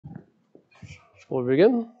We'll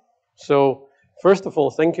begin. So first of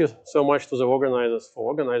all, thank you so much to the organizers for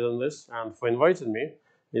organizing this and for inviting me.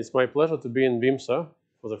 It's my pleasure to be in BIMSA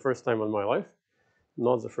for the first time in my life,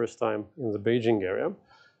 not the first time in the Beijing area.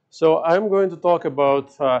 So I'm going to talk about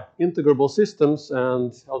integrable systems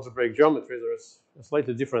and algebraic geometry. There's a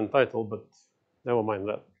slightly different title, but never mind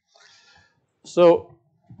that. So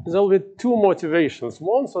there'll be two motivations.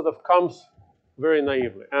 One sort of comes very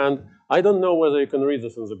naively, and I don't know whether you can read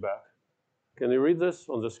this in the back. Can you read this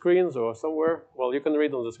on the screens or somewhere? Well, you can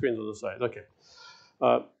read on the screens on the side. Okay.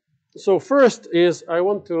 So first is I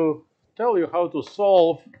want to tell you how to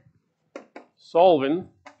solving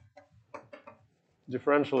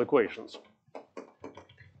differential equations.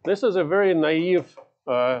 This is a very naive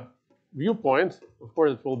viewpoint. Of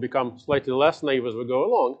course, it will become slightly less naive as we go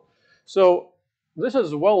along. So this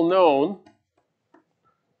is well known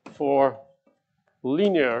for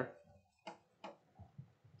linear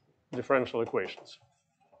differential equations.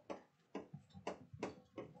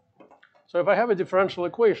 So if I have a differential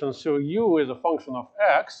equation, so u is a function of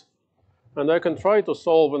x, and I can try to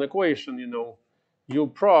solve an equation, u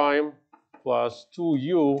prime plus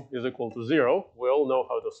 2u is equal to 0. We all know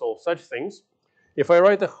how to solve such things. If I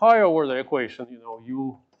write a higher order equation,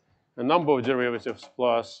 u, a number of derivatives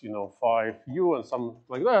plus, 5u and something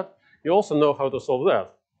like that, you also know how to solve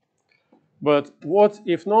that. But what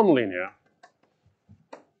if nonlinear?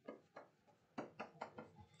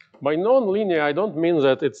 By nonlinear, I don't mean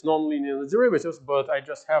that it's nonlinear in the derivatives, but I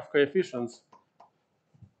just have coefficients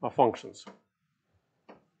of functions.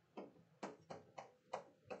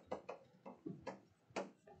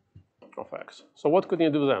 Of x. So what could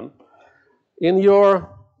you do then? In your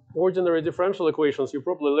ordinary differential equations, you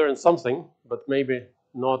probably learn something, but maybe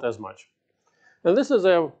not as much. And this is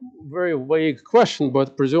a very vague question,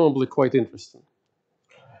 but presumably quite interesting.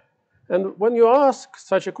 And when you ask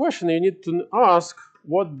such a question, you need to ask,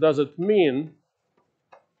 what does it mean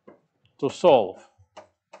to solve?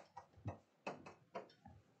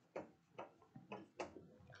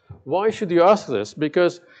 Why should you ask this?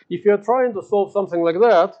 Because if you're trying to solve something like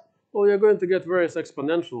that, well, you're going to get various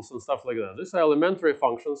exponentials and stuff like that. These are elementary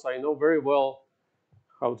functions. I know very well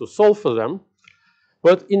how to solve for them.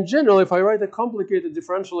 But in general, if I write a complicated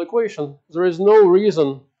differential equation, there is no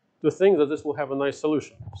reason to think that this will have a nice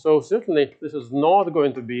solution. So certainly, this is not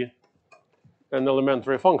going to be an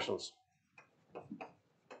elementary functions.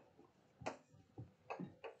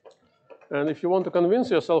 And if you want to convince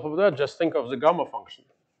yourself of that, just think of the gamma function.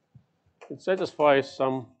 It satisfies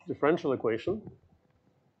some differential equation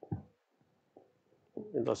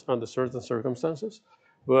under certain circumstances.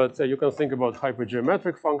 But you can think about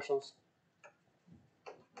hypergeometric functions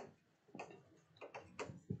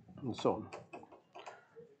and so on.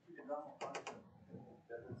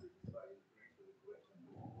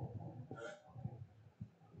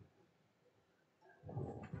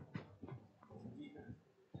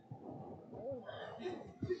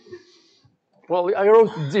 Well, I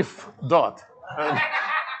wrote diff dot,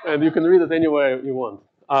 and you can read it any way you want.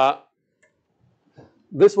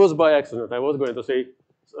 This was by accident. I was going to say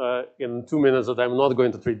in 2 minutes that I'm not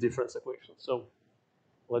going to treat difference equations. So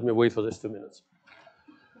let me wait for this 2 minutes.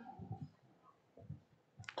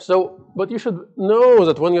 So, but you should know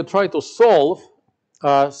that when you try to solve,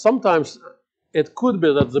 sometimes it could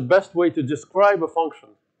be that the best way to describe a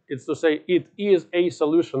function is to say it is a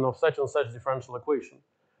solution of such and such differential equation.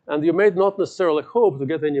 And you may not necessarily hope to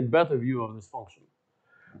get any better view of this function.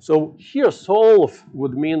 So here, solve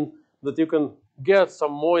would mean that you can get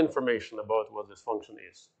some more information about what this function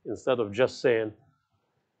is, instead of just saying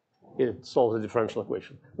it solves a differential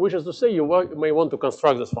equation. Which is to say, you may want to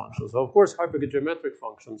construct this function. So of course, hypergeometric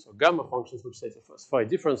functions or gamma functions, which satisfy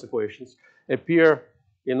difference equations, appear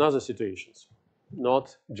in other situations,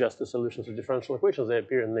 not just the solutions of differential equations. They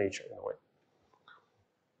appear in nature in a way.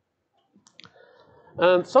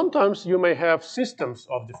 And sometimes you may have systems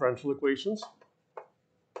of differential equations.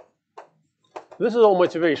 This is all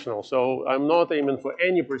motivational, so I'm not aiming for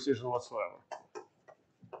any precision whatsoever.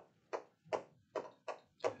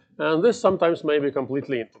 And this sometimes may be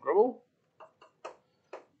completely integrable,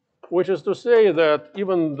 which is to say that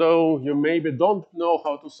even though you maybe don't know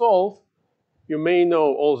how to solve, you may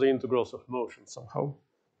know all the integrals of motion somehow.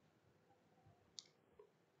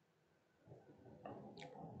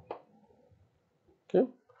 Okay.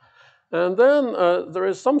 And then there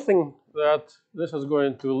is something that this is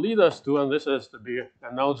going to lead us to, and this is to be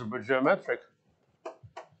an algebra-geometric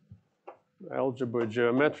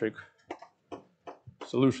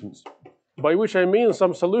solutions, by which I mean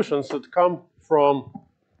some solutions that come from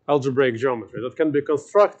algebraic geometry, that can be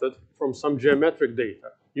constructed from some geometric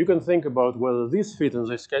data. You can think about whether these fit in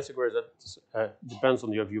this category. That depends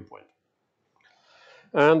on your viewpoint.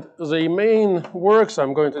 And the main works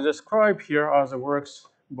I'm going to describe here are the works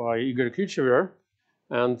by Igor Krichever,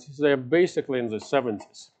 and they're basically in the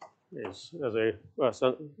 70s. The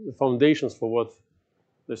foundations for what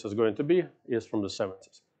this is going to be is from the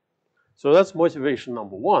 70s. So that's motivation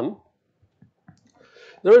number one.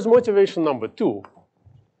 There is motivation number two,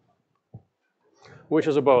 which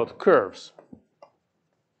is about curves.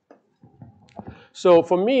 So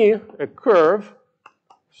for me, a curve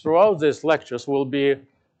throughout these lectures will be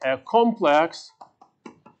a complex,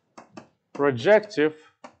 projective,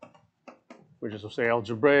 which is to say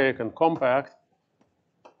algebraic and compact,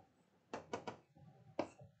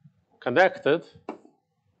 connected,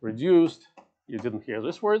 reduced, you didn't hear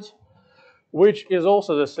these words, which is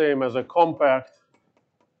also the same as a compact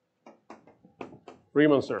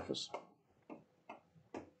Riemann surface.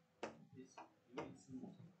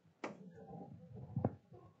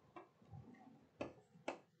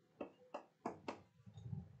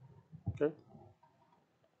 Okay.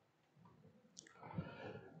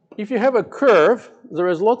 If you have a curve, there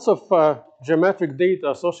is lots of geometric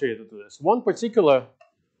data associated to this. One particular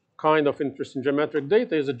kind of interesting geometric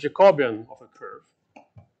data is a Jacobian of a curve,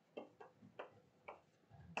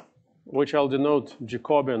 which I'll denote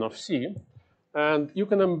Jacobian of C. And you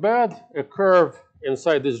can embed a curve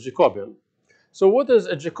inside this Jacobian. So what is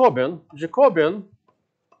a Jacobian? Jacobian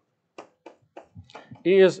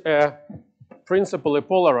is a principally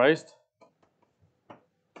polarized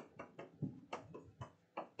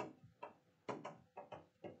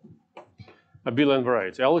abelian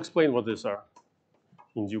variety. I'll explain what these are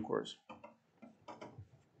in due course.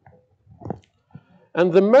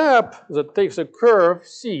 And the map that takes a curve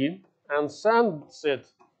C and sends it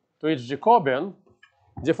to its Jacobian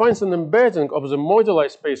defines an embedding of the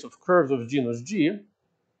moduli space of curves of genus G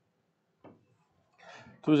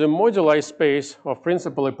to the moduli space of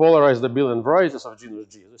principally polarized abelian varieties of genus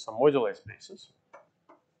G. These are moduli spaces.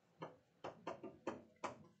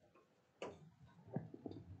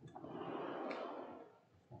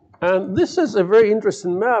 And this is a very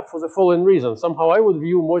interesting map for the following reason. Somehow I would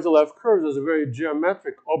view moduli of curves as a very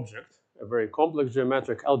geometric object, a very complex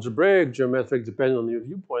geometric, algebraic geometric, depending on your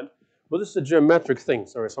viewpoint. But this is a geometric thing.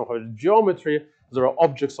 So somehow geometry, there are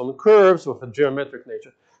objects on curves with a geometric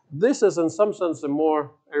nature. This is in some sense a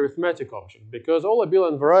more arithmetic object because all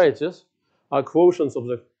abelian varieties are quotients of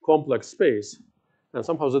the complex space. And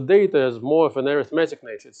somehow the data is more of an arithmetic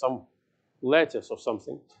nature. It's some lattice of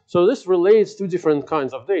something. So this relates to different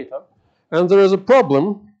kinds of data. And there is a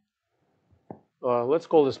problem. Let's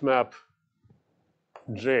call this map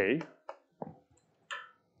J.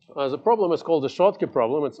 The problem is called the Schottky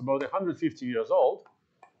problem. It's about 150 years old.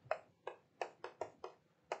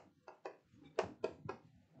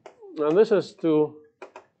 And this is to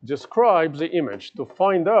describe the image, to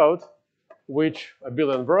find out which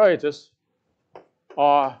abelian varieties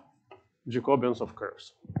are Jacobians of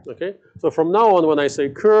curves. Okay? So from now on, when I say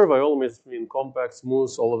curve, I always mean compact,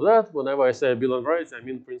 smooth, all of that. Whenever I say abelian variety, I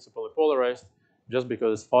mean principally polarized, just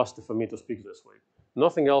because it's faster for me to speak this way.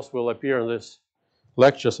 Nothing else will appear in this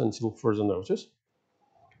lectures until further notice.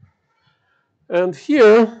 And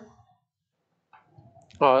here,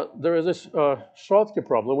 there is this Schottky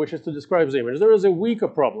problem, which is to describe the image. There is a weaker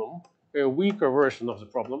problem, a weaker version of the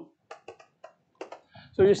problem.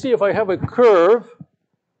 So you see, if I have a curve,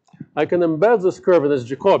 I can embed this curve in its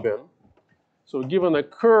Jacobian. So given a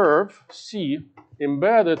curve C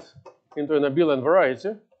embedded into an abelian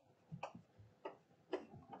variety,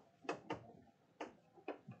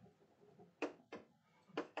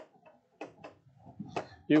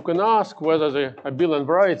 you can ask whether the abelian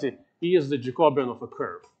variety is the Jacobian of a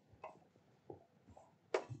curve.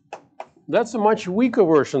 That's a much weaker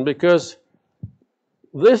version because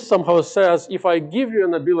this somehow says if I give you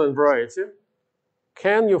an abelian variety,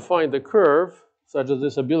 can you find a curve such that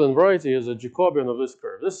this abelian variety is a Jacobian of this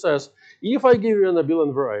curve? This says if I give you an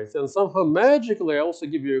abelian variety and somehow magically I also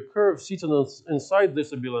give you a curve sitting inside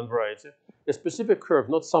this abelian variety, a specific curve,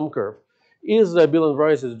 not some curve, is the abelian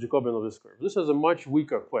variety the Jacobian of this curve? This is a much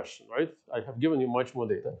weaker question, right? I have given you much more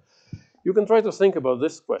data. You can try to think about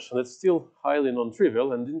this question. It's still highly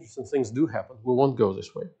non-trivial, and interesting things do happen. We won't go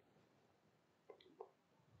this way.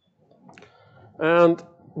 And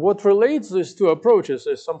what relates these two approaches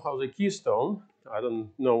is somehow the keystone. I don't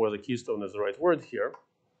know whether keystone is the right word here.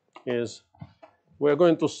 Is we're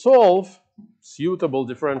going to solve suitable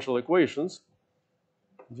differential equations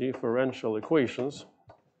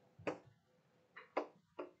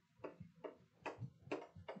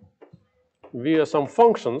via some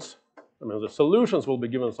functions. I mean, the solutions will be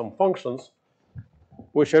given some functions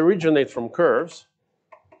which originate from curves.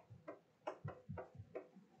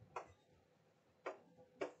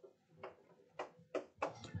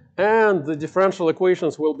 And the differential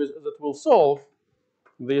equations that will solve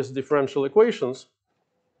these differential equations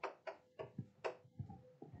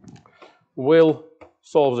will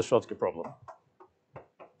solve the Schottky problem.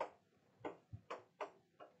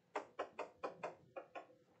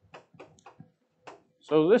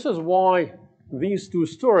 So this is why these two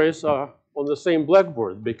stories are on the same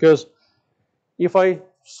blackboard, because if I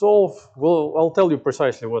solve, well, I'll tell you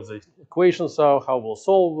precisely what the equations are, how we'll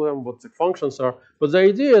solve them, what the functions are. But the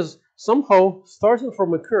idea is somehow, starting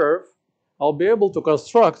from a curve, I'll be able to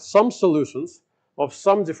construct some solutions of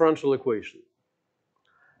some differential equation.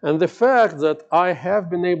 And the fact that I have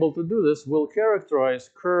been able to do this will characterize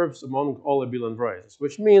curves among all abelian varieties,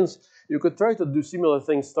 which means you could try to do similar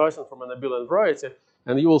things starting from an abelian variety,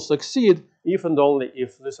 and you will succeed if and only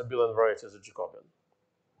if this abelian variety is a Jacobian.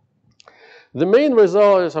 The main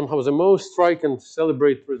result is somehow the most striking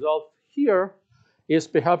celebrated result here is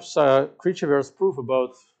perhaps Krichever's proof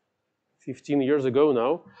about 15 years ago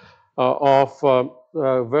now of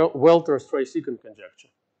Welters' trisecant conjecture,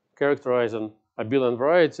 characterizing abelian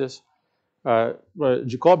varieties,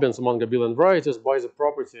 Jacobians among abelian varieties by the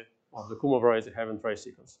property of the Kuma variety having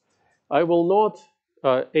trisecants. I will not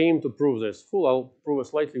aim to prove this full. I'll prove a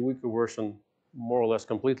slightly weaker version more or less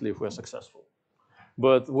completely if we're successful.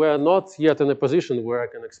 But we're not yet in a position where I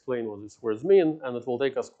can explain what these words mean, and it will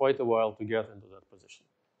take us quite a while to get into that position.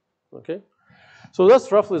 Okay? So that's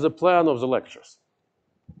roughly the plan of the lectures.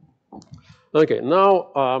 Okay,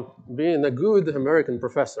 now being a good American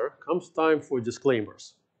professor comes time for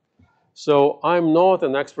disclaimers. So I'm not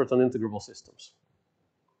an expert on integrable systems.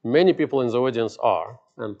 Many people in the audience are,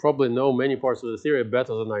 and probably know many parts of the theory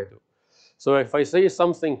better than I do. So if I say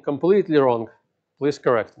something completely wrong, please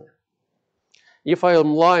correct me. If I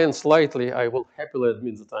am lying slightly, I will happily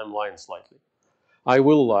admit that I'm lying slightly. I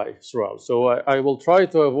will lie throughout. So I will try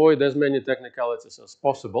to avoid as many technicalities as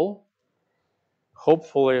possible.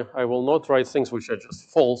 Hopefully, I will not write things which are just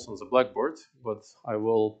false on the blackboard, but I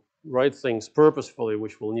will write things purposefully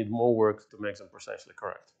which will need more work to make them precisely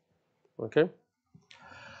correct. Okay?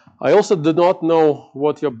 I also do not know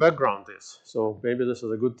what your background is, so maybe this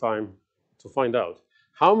is a good time to find out.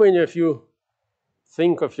 How many of you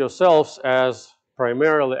think of yourselves as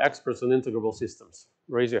primarily experts in integrable systems?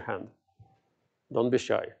 Raise your hand. Don't be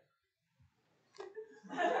shy.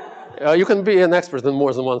 You can be an expert in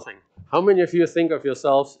more than one thing. How many of you think of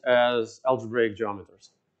yourselves as algebraic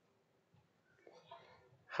geometers?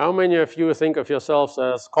 How many of you think of yourselves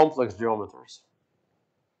as complex geometers?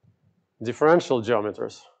 Differential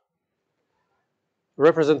geometers?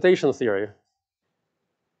 Representation theory?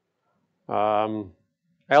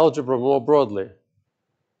 Algebra more broadly?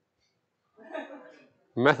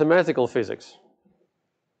 Mathematical physics?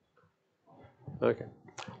 Okay.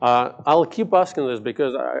 I'll keep asking this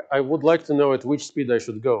because I would like to know at which speed I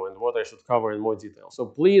should go and what I should cover in more detail. So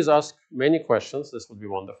please ask many questions. This would be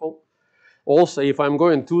wonderful. Also, if I'm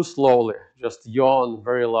going too slowly, just yawn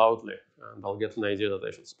very loudly, and I'll get an idea that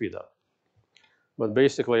I should speed up. But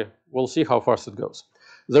basically, we'll see how fast it goes.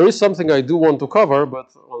 There is something I do want to cover,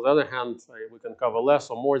 but on the other hand, we can cover less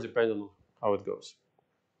or more depending on how it goes.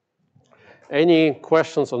 Any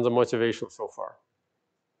questions on the motivation so far?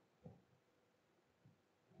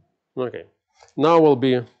 Okay, now we'll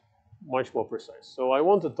be much more precise. So I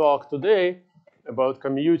want to talk today about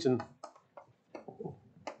commuting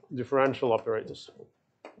differential operators.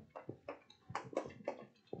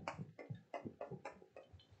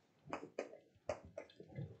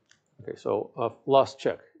 Okay, so last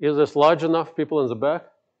check. Is this large enough, people in the back?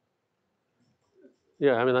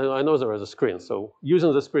 Yeah, I mean, I know there is a screen, so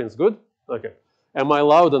using the screen is good? Okay. Am I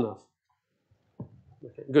loud enough?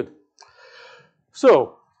 Okay, good.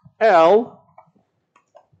 So L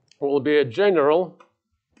will be a general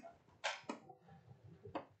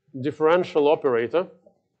differential operator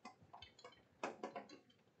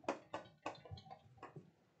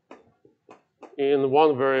in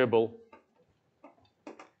one variable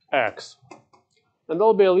x. And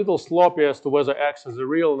I'll be a little sloppy as to whether x is a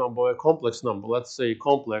real number or a complex number. Let's say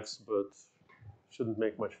complex, but shouldn't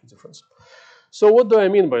make much of a difference. So what do I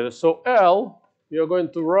mean by this? So L, you're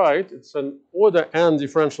going to write, it's an order n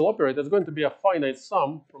differential operator. It's going to be a finite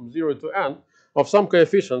sum from 0 to n of some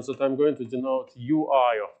coefficients that I'm going to denote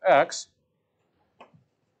ui of x,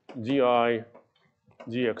 di,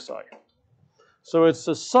 dxi. So it's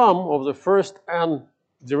a sum of the first n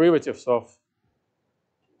derivatives of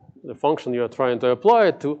the function you are trying to apply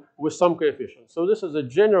it to with some coefficient. So this is a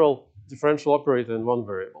general differential operator in one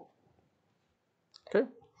variable. Okay?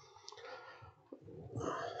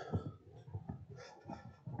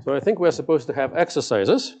 So I think we're supposed to have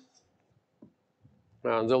exercises.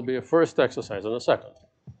 And there'll be a first exercise and a second.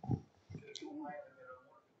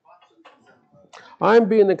 I'm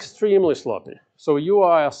being extremely sloppy. So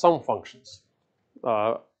UI are some functions.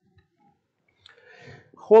 Holomorphic,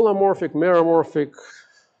 meromorphic,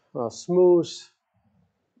 smooth.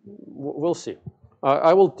 We'll see.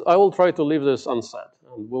 I will try to leave this unsaid,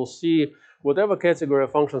 and we'll see whatever category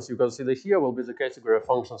of functions you consider here will be the category of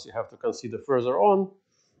functions you have to consider further on.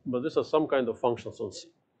 But these are some kind of functions on C.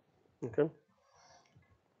 Okay.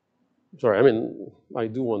 Sorry, I mean I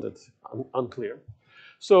do want it unclear.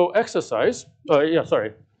 So exercise. Yeah,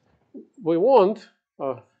 sorry. We want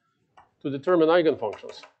to determine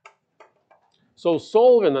eigenfunctions. So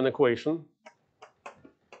solving an equation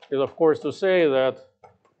is, of course, to say that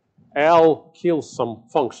L kills some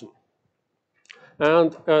function.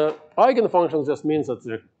 And eigenfunction just means that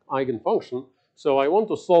the eigenfunction. So I want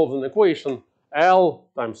to solve an equation L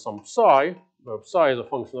times some psi, where psi is a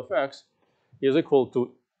function of x, is equal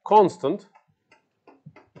to constant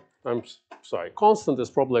times psi. Constant is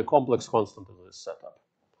probably a complex constant in this setup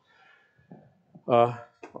of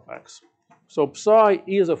x. So psi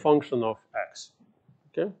is a function of x.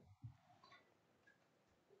 Okay.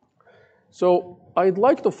 So I'd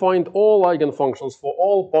like to find all eigenfunctions for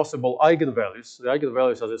all possible eigenvalues. The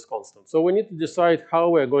eigenvalues are this constant. So we need to decide how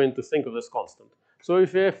we're going to think of this constant. So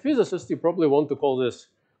if you're a physicist, you probably want to call this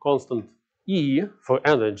constant E for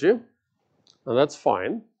energy, and that's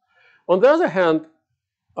fine. On the other hand,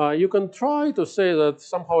 you can try to say that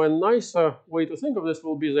somehow a nicer way to think of this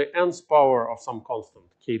will be the nth power of some constant,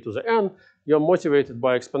 k to the n. You're motivated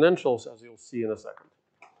by exponentials, as you'll see in a second.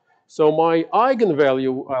 So my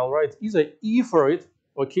eigenvalue, I'll write either E for it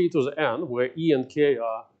or k to the n, where E and k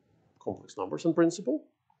are complex numbers in principle.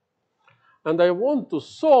 And I want to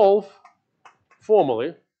solve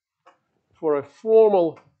formally for a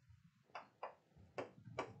formal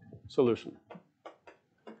solution.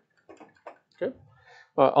 Okay.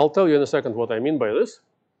 I'll tell you in a second what I mean by this.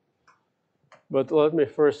 But let me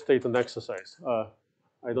first state an exercise.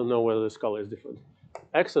 I don't know whether this color is different.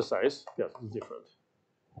 Exercise, yes, it's different.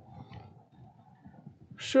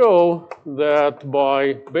 Show that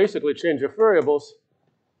by basically change of variables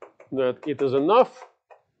that it is enough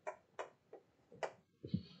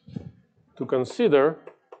to consider,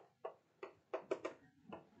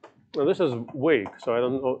 and this is vague, so I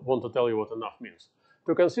don't want to tell you what enough means,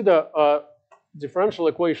 to consider differential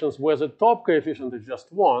equations where the top coefficient is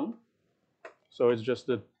just 1, so it's just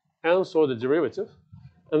the nth order derivative,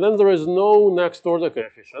 and then there is no next order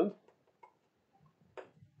coefficient,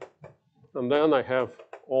 and then I have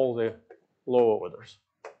all the lower orders.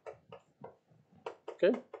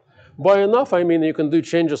 Okay. By enough, I mean you can do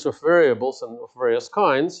changes of variables and of various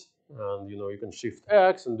kinds, and you can shift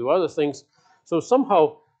x and do other things. So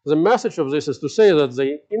somehow the message of this is to say that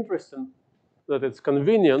the interesting that it's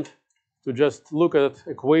convenient to just look at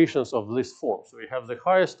equations of this form. So we have the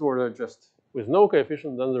highest order just with no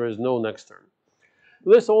coefficient, then there is no next term.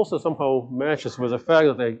 This also somehow matches with the fact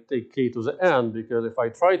that I take k to the n, because if I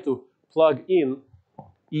try to plug in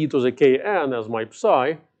e to the kn as my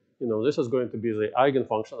psi, this is going to be the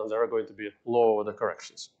eigenfunction, and there are going to be lower order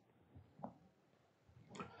corrections.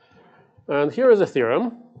 And here is a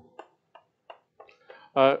theorem.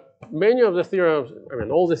 Many of the theorems,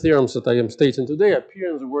 all the theorems that I am stating today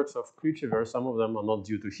appear in the works of Krichever. Some of them are not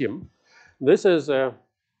due to him. This is a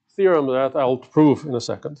theorem that I'll prove in a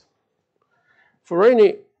second. For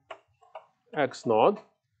any x naught,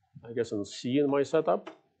 I guess in C in my setup,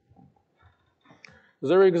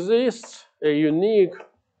 there exists a unique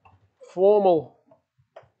formal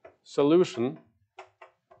solution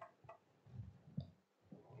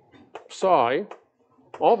psi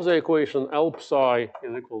of the equation L psi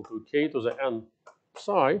is equal to k to the n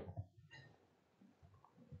psi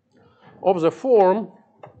of the form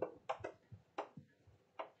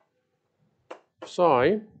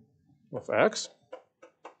psi of x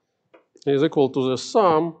is equal to the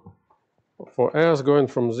sum for s going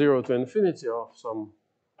from 0 to infinity of some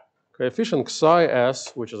coefficient psi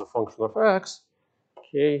s, which is a function of x,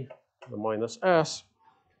 k to the minus s,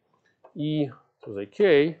 e to the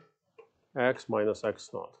k, x minus x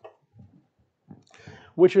naught,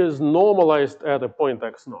 which is normalized at a point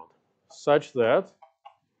x naught, such that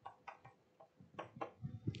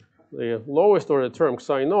the lowest order term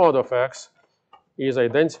psi naught of x is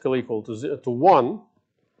identically equal to 1,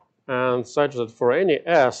 and such that for any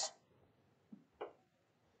s,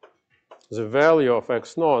 the value of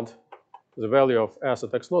x naught, the value of s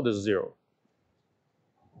at x naught is 0.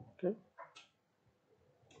 Okay.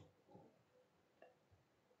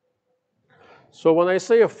 So when I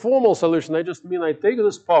say a formal solution, I just mean I take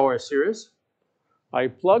this power series, I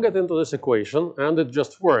plug it into this equation, and it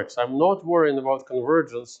just works. I'm not worrying about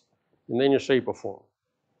convergence in any shape or form.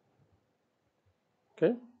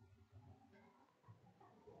 Okay?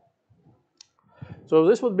 So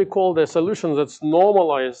this would be called a solution that's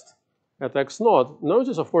normalized at x naught.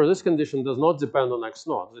 Notice, of course, this condition does not depend on x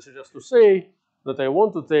naught. This is just to say that I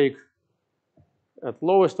want to take, at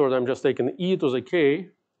lowest order, I'm just taking e to the k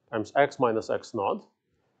times x minus x naught.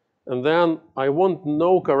 And then I want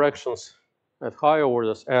no corrections at higher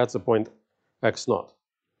orders at the point x naught.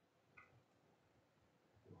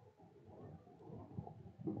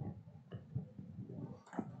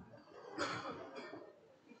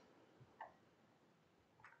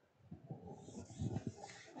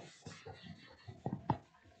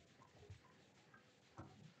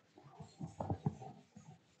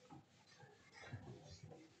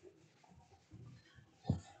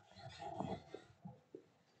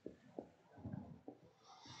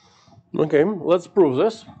 Okay, let's prove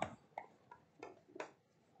this.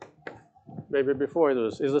 Maybe before I do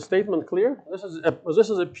this, is the statement clear? This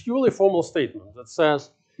is a purely formal statement that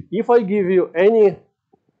says, if I give you any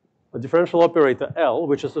differential operator L,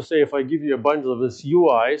 which is to say, if I give you a bunch of these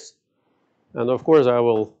ui's, and of course I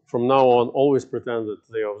will from now on always pretend that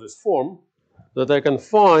they are of this form, that I can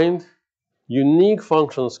find unique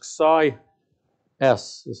functions psi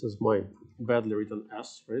s. This is my badly written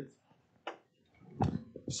s, right?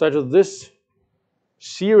 Such that this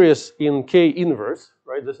series in k inverse,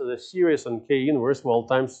 right? This is a series in k inverse, well,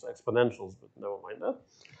 times exponentials, but never mind that.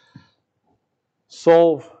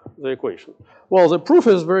 Solve the equation. Well, the proof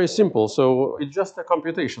is very simple, so it's just a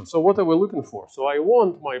computation. So what are we looking for? So I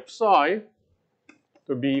want my psi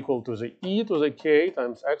to be equal to the e to the k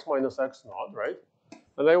times x minus x naught, right?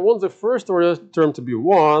 And I want the first order term to be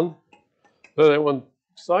 1. Then I want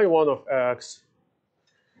psi 1 of x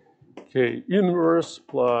k inverse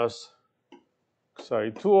plus psi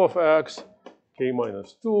 2 of x k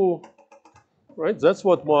minus 2, right? That's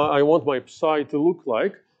what I want my psi to look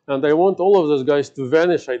like. And I want all of those guys to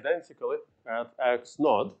vanish identically at x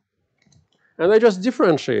naught. And I just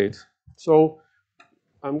differentiate. So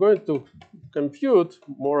I'm going to compute,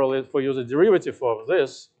 more or less, for you the derivative of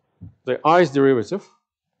this, the i's derivative.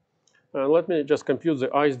 And let me just compute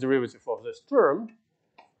the i's derivative of this term,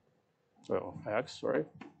 of x, right?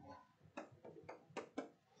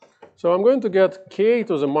 So I'm going to get k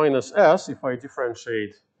to the minus s if I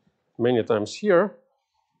differentiate many times here.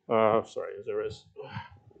 Sorry, there is,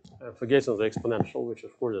 I'm forgetting the exponential, which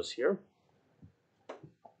of course is here.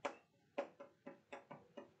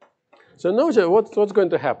 So notice what's going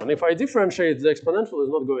to happen. If I differentiate, the exponential is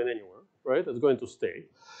not going anywhere, right? It's going to stay.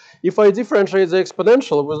 If I differentiate the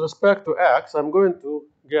exponential with respect to x, I'm going to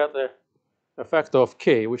get a factor of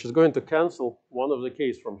k, which is going to cancel one of the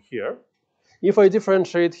k's from here. If I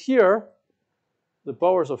differentiate here, the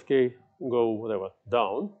powers of k go, whatever,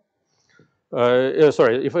 down.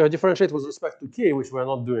 Sorry, if I differentiate with respect to k, which we're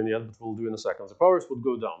not doing yet, but we'll do in a second, the powers would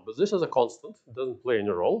go down. But this is a constant. It doesn't play any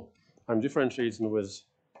role. I'm differentiating with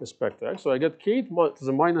respect to x. So I get k to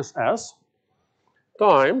the minus s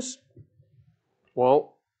times,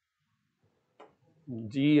 well,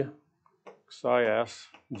 d psi s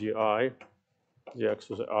di dx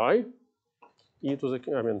to the I, e to the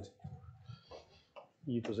k, I mean,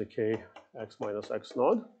 e to the k x minus x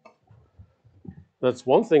naught. That's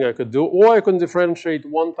one thing I could do. Or I can differentiate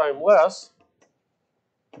one time less,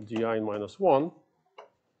 di minus 1.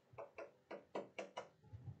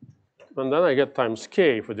 And then I get times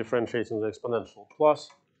k for differentiating the exponential, plus,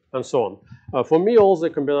 and so on. For me, all the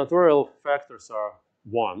combinatorial factors are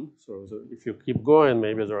 1. So if you keep going,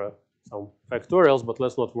 maybe there are some factorials, but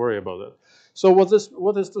let's not worry about it. So what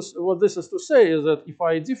this is to say is that if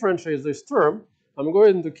I differentiate this term, I'm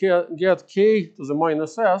going to get k to the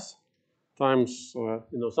minus s times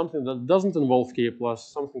something that doesn't involve k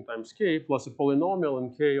plus something times k plus a polynomial in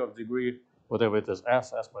k of degree whatever it is,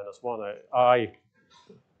 s minus 1,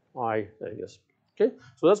 I guess. Okay,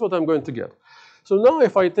 so that's what I'm going to get. So now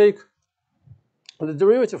if I take the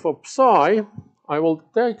derivative of psi, I will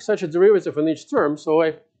take such a derivative in each term. So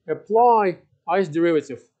I apply i's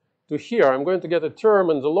derivative to here. I'm going to get a term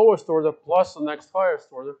in the lowest order plus the next highest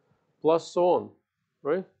order plus so on,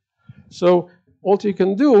 right? So what you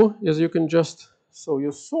can do is you can just, so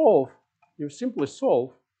you simply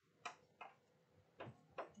solve.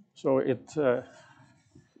 So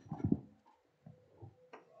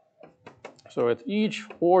so at each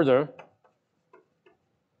order,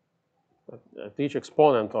 at each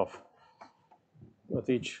exponent of, at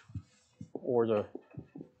each order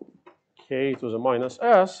k to the minus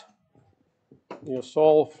s, you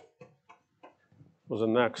solve for the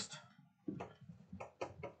next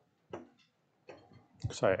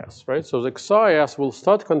psi s, right? So the psi s will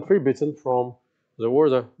start contributing from the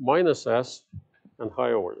order minus s and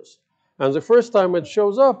higher orders. And the first time it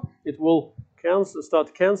shows up, it will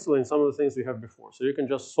start canceling some of the things we have before. So you can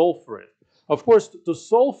just solve for it. Of course, to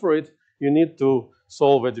solve for it, you need to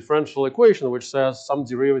solve a differential equation which says some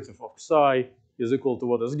derivative of psi is equal to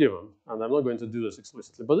what is given. And I'm not going to do this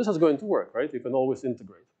explicitly, but this is going to work, right? You can always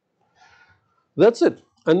integrate. That's it.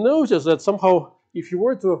 And notice that somehow, if you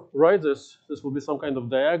were to write this, this will be some kind of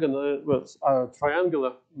diagonal,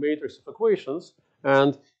 triangular matrix of equations,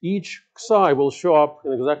 and each psi will show up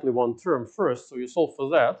in exactly one term first, so you solve for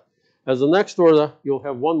that. As the next order, you'll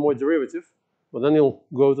have one more derivative, but then you'll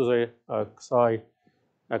go to the psi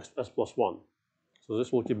s plus 1. So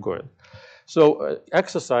this will keep going. So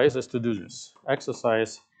exercise is to do this.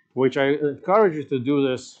 Exercise, which I encourage you to do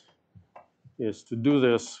this, is to do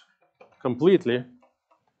this completely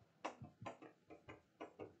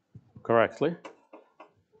correctly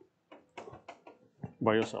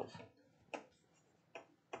by yourself.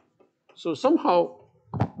 So somehow,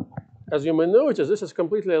 as you may notice, this is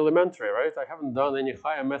completely elementary, right? I haven't done any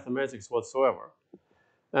higher mathematics whatsoever.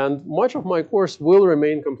 And much of my course will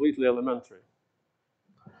remain completely elementary.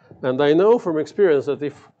 And I know from experience that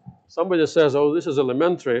if somebody says, oh, this is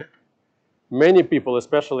elementary, many people,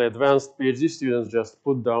 especially advanced PhD students, just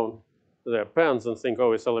put down their pens and think,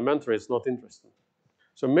 oh, it's elementary, it's not interesting.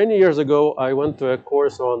 So many years ago, I went to a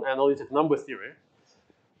course on analytic number theory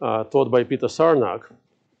taught by Peter Sarnak.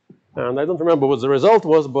 And I don't remember what the result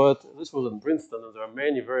was, but this was in Princeton, and there are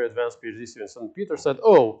many very advanced PhD students. And Peter said,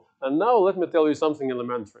 oh, and now let me tell you something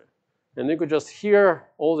elementary. And you could just hear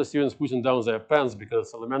all the students putting down their pens because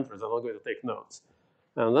it's elementary, they're not going to take notes.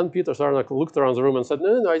 And then Peter Sarnak looked around the room and said,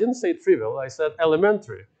 no, I didn't say trivial, I said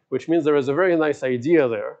elementary, which means there is a very nice idea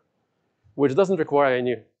there, which doesn't require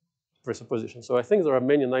any presupposition. So I think there are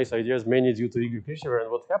many nice ideas, many due to Igor Krichever and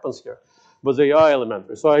what happens here, but they are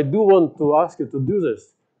elementary. So I do want to ask you to do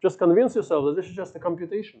this. Just convince yourself that this is just a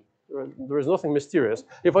computation. There is nothing mysterious.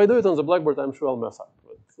 If I do it on the blackboard, I'm sure I'll mess up.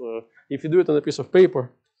 But if you do it on a piece of paper,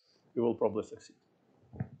 you will probably succeed.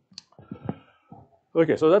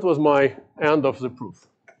 Okay, so that was my end of the proof.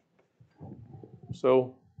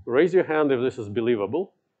 So raise your hand if this is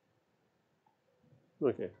believable.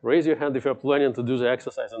 Okay, raise your hand if you're planning to do the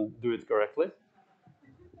exercise and do it correctly.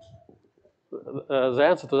 The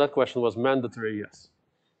answer to that question was mandatory yes.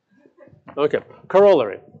 Okay,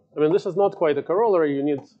 corollary. I mean, this is not quite a corollary, you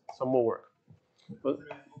need some more work. But,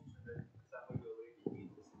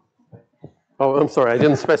 oh, I'm sorry, I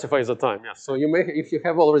didn't specify the time. Yes, so you may, if you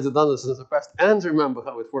have already done this in the past and remember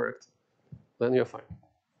how it worked, then you're fine.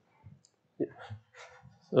 Yeah.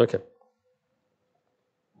 Okay.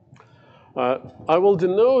 I will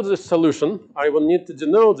denote this solution. I will need to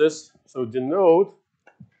denote this. So denote.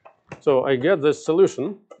 So I get this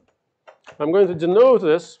solution. I'm going to denote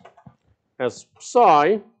this as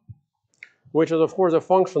psi, which is of course a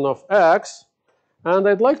function of x. And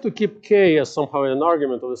I'd like to keep k as somehow an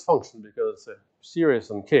argument of this function because it's a series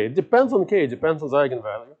on k. It depends on k, it depends on the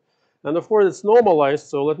eigenvalue. And of course it's normalized,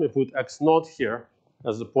 so let me put x naught here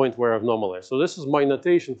as the point where I've normalized. So this is my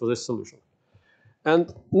notation for this solution.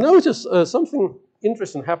 And notice something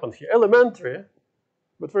interesting happened here. Elementary,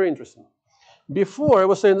 but very interesting. Before I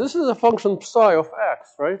was saying this is a function psi of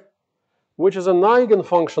x, right? Which is an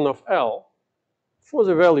eigenfunction of L for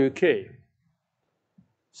the value k.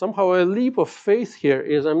 Somehow a leap of faith here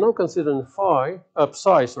is I'm now considering psi,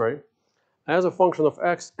 as a function of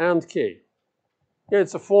x and k. Yeah,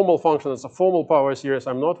 it's a formal function, it's a formal power series.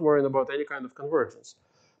 I'm not worrying about any kind of convergence.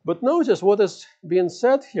 But notice what is being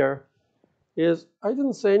said here is I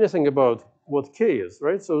didn't say anything about what k is,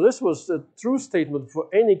 right? So this was a true statement for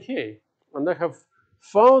any k. And I have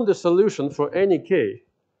found a solution for any k.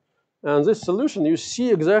 And this solution, you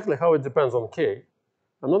see exactly how it depends on k.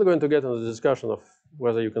 I'm not going to get into the discussion of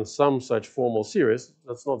whether you can sum such formal series.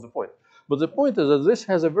 That's not the point. But the point is that this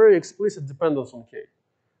has a very explicit dependence on k,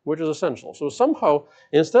 which is essential. So somehow,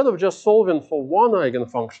 instead of just solving for one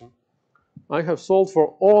eigenfunction, I have solved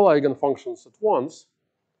for all eigenfunctions at once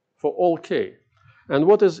for all k. And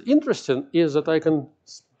what is interesting is that I can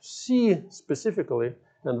see specifically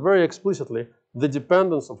and very explicitly the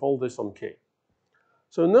dependence of all this on k.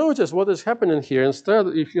 So notice what is happening here. Instead,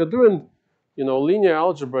 if you're doing, linear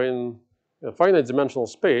algebra in a finite dimensional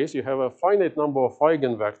space, you have a finite number of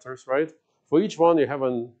eigenvectors, right? For each one, you have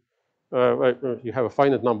a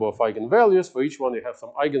finite number of eigenvalues. For each one, you have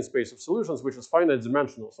some eigenspace of solutions, which is finite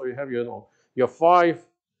dimensional. So you have, your 5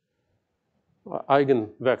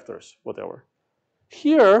 eigenvectors, whatever.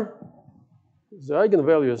 Here, the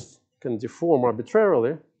eigenvalue is can deform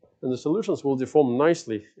arbitrarily, and the solutions will deform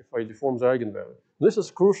nicely if I deform the eigenvalue. This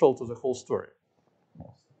is crucial to the whole story.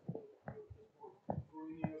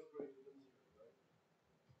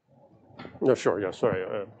 No, sure, yeah,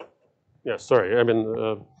 sorry. Yes, sorry, I mean,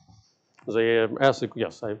 the ASIC,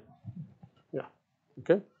 yes, yeah,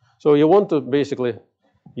 okay. So you want to basically,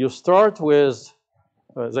 you start with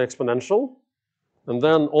the exponential, and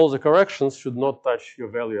then all the corrections should not touch your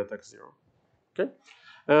value at x0, okay?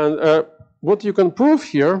 And what you can prove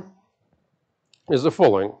here is the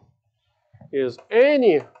following, is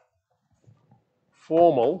any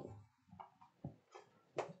formal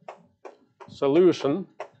solution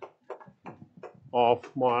of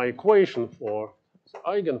my equation for the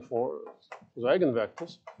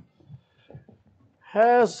eigenvectors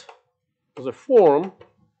has the form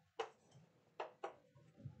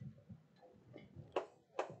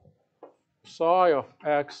psi of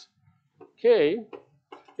x k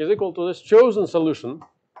is equal to this chosen solution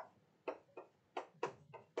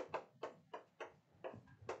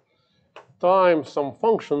times some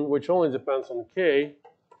function which only depends on k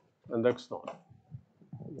and x naught.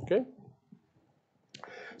 Okay?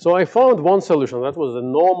 So I found one solution. That was the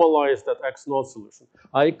normalized at x naught solution.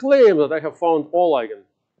 I claim that I have found all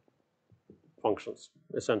eigenfunctions,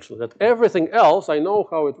 essentially. That everything else, I know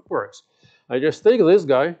how it works. I just take this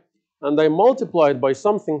guy and I multiply it by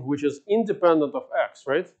something which is independent of x,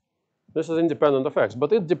 right? This is independent of x,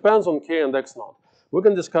 but it depends on k and x naught. We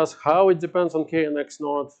can discuss how it depends on k and x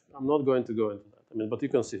naught. I'm not going to go into that. I mean, but you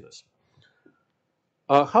can see this.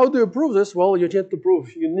 How do you prove this? Well, you need to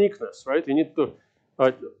prove uniqueness, right? You need to,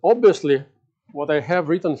 obviously, what I have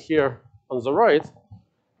written here on the right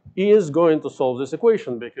is going to solve this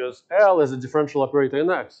equation because L is a differential operator in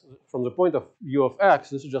x. From the point of view of x,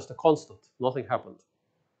 this is just a constant. Nothing happened.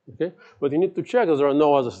 Okay? But you need to check that there are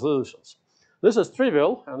no other solutions. This is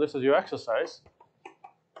trivial, and this is your exercise.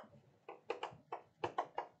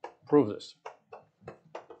 Prove this.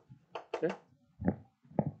 Okay?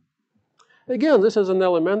 Again, this is an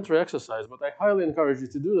elementary exercise, but I highly encourage you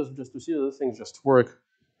to do this just to see that things just work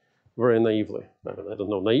very naively. I mean, I don't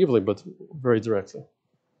know naively, but very directly.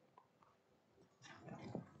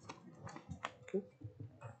 Okay.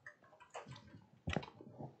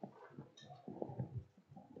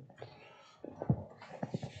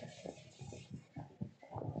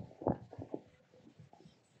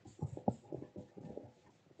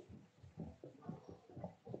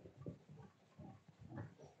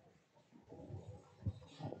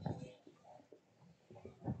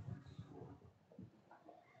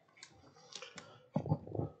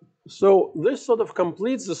 So this sort of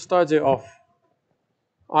completes the study of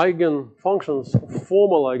eigenfunctions,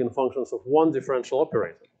 formal eigenfunctions of one differential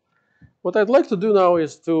operator. What I'd like to do now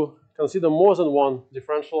is to consider more than one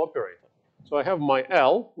differential operator. So I have my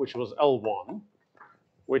L, which was L1,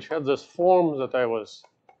 which had this form that I was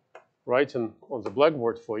writing on the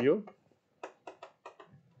blackboard for you.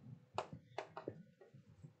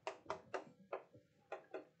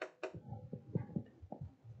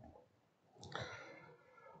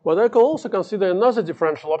 But I could also consider another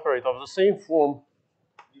differential operator of the same form.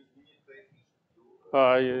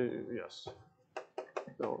 Yes.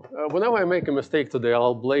 No. Whenever I make a mistake today,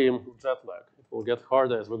 I'll blame jet lag. It will get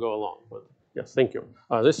harder as we go along. But yes, thank you.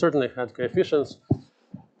 This certainly had coefficients.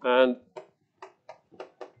 And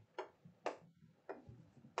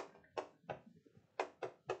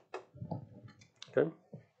okay.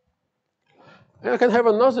 And I can have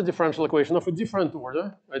another differential equation of a different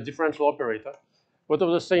order, a differential operator, but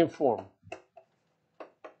of the same form.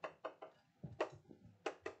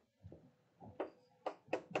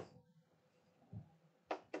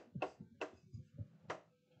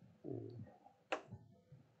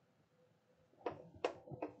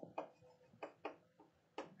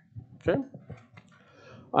 Okay.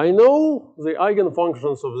 I know the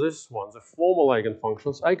eigenfunctions of this one, the formal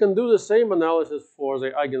eigenfunctions. I can do the same analysis for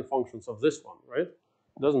the eigenfunctions of this one, right?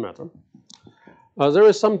 Doesn't matter. There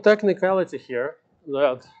is some technicality here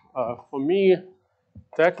that, for me,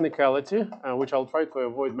 technicality, which I'll try to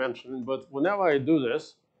avoid mentioning, but whenever I do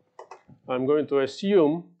this, I'm going to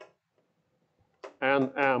assume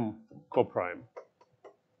an M coprime.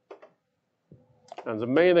 And the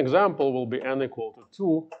main example will be n equal to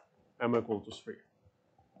 2, m equal to 3.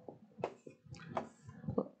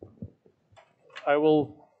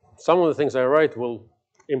 Some of the things I write will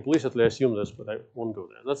implicitly assume this, but I won't go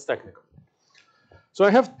there. That's technical. So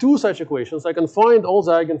I have two such equations. I can find all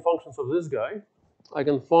the eigenfunctions of this guy. I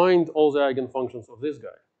can find all the eigenfunctions of this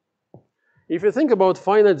guy. If you think about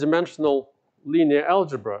finite dimensional linear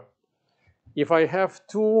algebra, if I have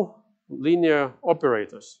two linear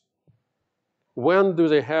operators, when do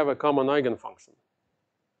they have a common eigenfunction?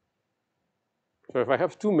 So if I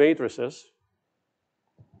have two matrices,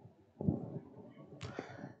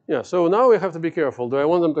 yeah, so now we have to be careful. Do I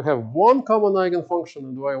want them to have one common eigenfunction,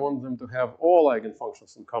 or do I want them to have all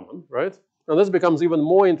eigenfunctions in common, right? And this becomes even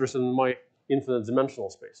more interesting in my infinite dimensional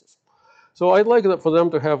spaces. So I'd like for them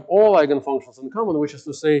to have all eigenfunctions in common, which is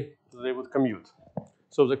to say they would commute.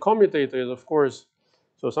 So the commutator is, of course,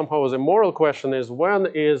 so somehow the moral question is, when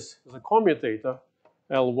is the commutator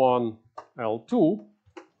L1, L2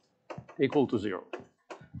 equal to 0?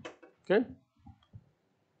 Okay?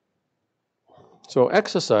 So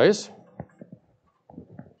exercise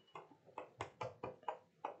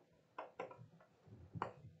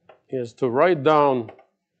is to write down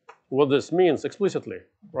what this means explicitly.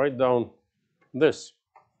 Write down this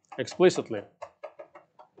explicitly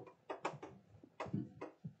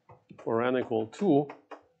for n equal 2,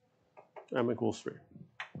 m equals 3.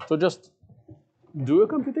 So just do a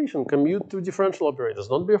computation, commute two differential operators.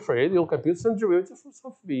 Don't be afraid. You'll compute some derivatives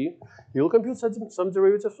of v. You'll compute some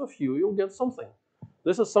derivatives of u. You'll get something.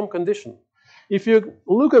 This is some condition. If you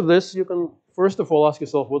look at this, you can first of all ask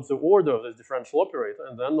yourself what's the order of this differential operator,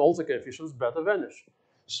 and then all the coefficients beta vanish.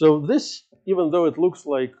 So this, even though it looks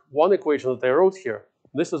like one equation that I wrote here,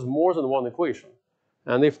 this is more than one equation.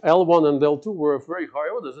 And if L1 and L2 were of very high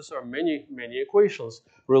order, these are many, many equations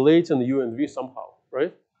relating u and v somehow,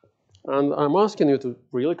 right? And I'm asking you to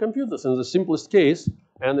really compute this. In the simplest case,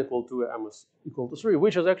 n equal to m is equal to 3,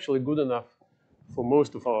 which is actually good enough for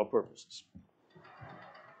most of our purposes.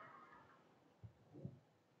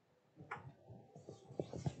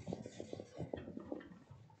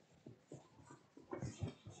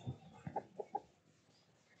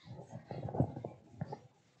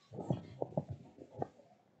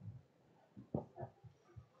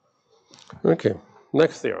 Okay,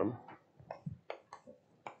 next theorem.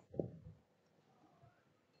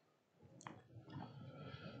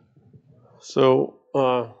 So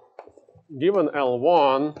given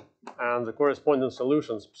L1 and the corresponding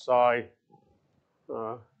solutions psi,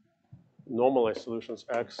 normalized solutions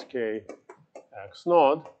x, k, x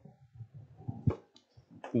naught,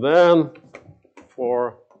 then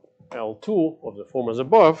for L2 of the form as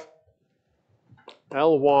above,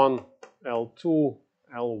 L1, L2,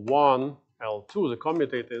 L1, L2, the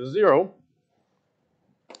commutator is 0,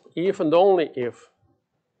 if and only if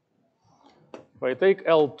I take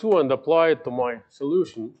L2 and apply it to my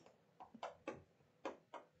solution,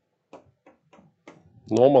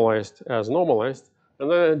 normalized as normalized, and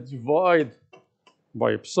then I divide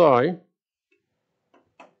by psi,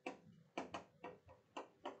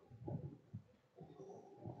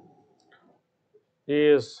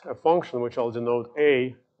 is a function which I'll denote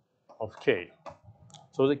a of k.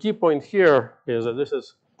 So the key point here is that this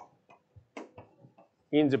is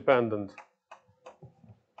independent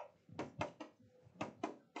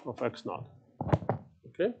of x naught.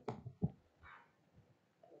 Okay?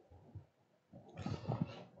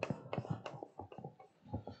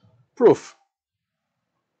 Proof.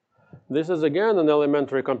 This is again an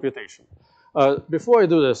elementary computation. Before I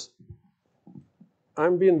do this,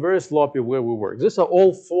 I'm being very sloppy where we work. These are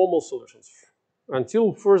all formal solutions.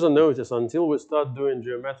 Until further notice, until we start doing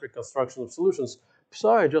geometric construction of solutions,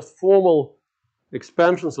 psi are just formal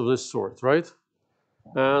expansions of this sort, right?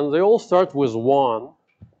 And they all start with 1,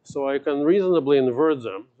 so I can reasonably invert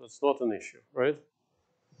them. That's not an issue, right?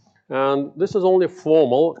 And this is only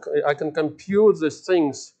formal. I can compute these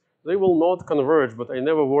things. They will not converge, but I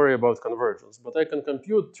never worry about convergence. But I can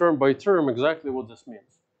compute term by term exactly what this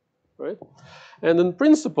means, right? And in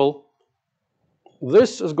principle,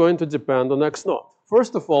 this is going to depend on x naught.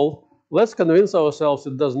 First of all, let's convince ourselves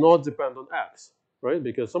it does not depend on x, right?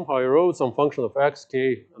 Because somehow I wrote some function of x,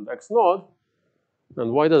 k, and x naught.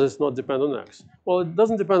 And why does it not depend on x? Well, it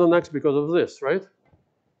doesn't depend on x because of this, right?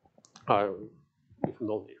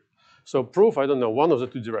 So proof, I don't know, one of the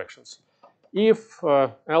two directions. If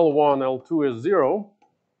L1, L2 is 0,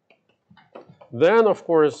 then of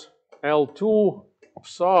course L2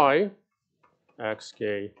 psi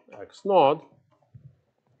xk x naught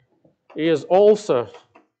is also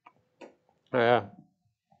a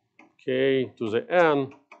k to the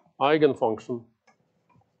n eigenfunction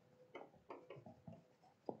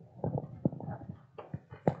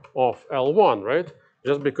of L1, right?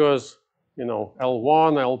 Just because, you know,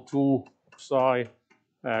 L1, L2 psi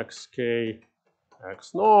xk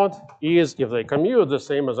x naught is, if they commute, the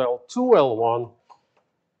same as L2,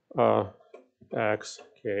 L1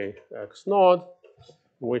 xk x naught,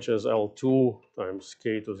 which is L2 times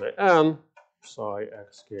k to the n psi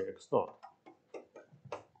xk x naught,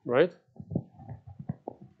 right?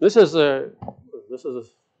 This is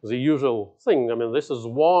the usual thing. I mean, this is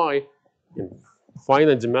why in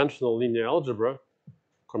finite dimensional linear algebra,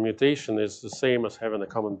 commutation is the same as having a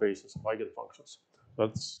common basis of eigenfunctions.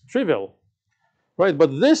 That's trivial, right?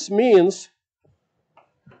 But this means,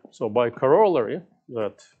 so by corollary,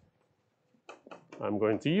 that I'm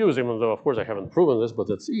going to use, even though of course I haven't proven this, but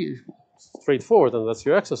it's straightforward and that's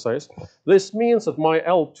your exercise. This means that my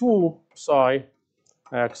L2 psi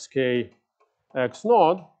xk x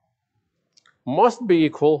naught must be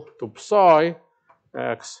equal to psi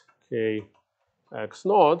xk x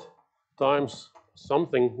naught times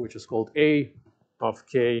something which is called a of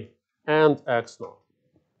k and x naught,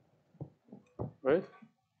 right?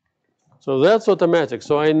 So that's automatic.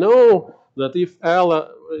 So I know that if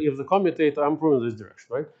the commutator, I'm proving this direction,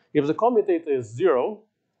 right? If the commutator is 0,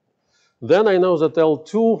 then I know that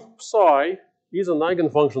L2 psi is an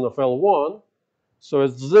eigenfunction of L1. So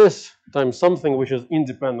it's this times something which is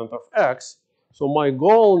independent of x. So my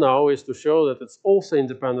goal now is to show that it's also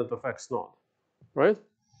independent of x naught, right?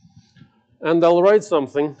 And I'll write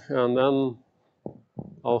something, and then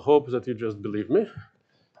I'll hope that you just believe me.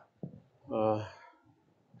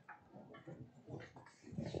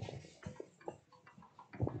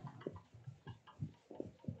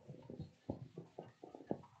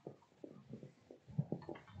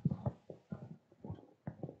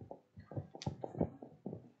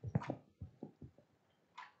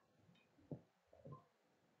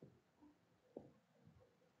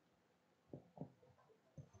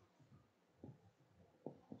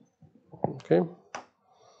 Okay.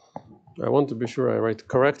 I want to be sure I write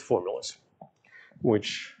correct formulas,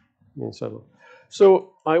 which means I will.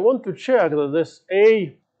 So I want to check that this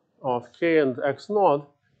a of k and x naught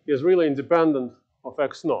is really independent of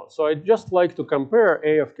x naught. So I'd just like to compare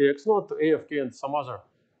a of k x naught to a of k and some other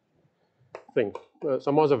thing,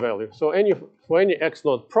 some other value. So for any x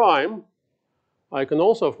naught prime, I can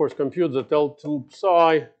also, of course, compute that L2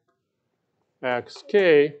 psi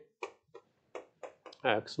xk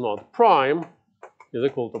x naught prime is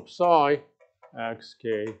equal to psi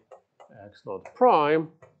xk x naught prime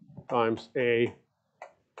times a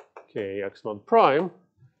k x naught prime.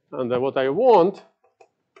 And then what I want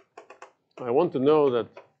to know that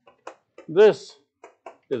this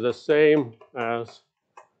is the same as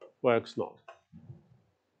for x naught.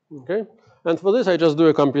 Okay? And for this, I just do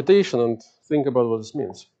a computation and think about what this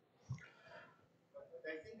means. But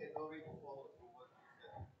I think I already followed through what you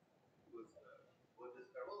said. What this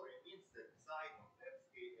corollary means that psi of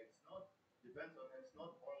xk x naught depends on x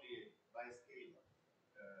naught only by scalar.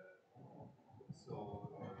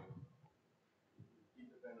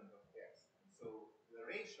 Independent of x. And so the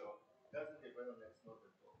ratio doesn't depend on x naught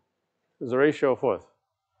at all. The ratio of what?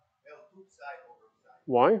 L2 psi over psi.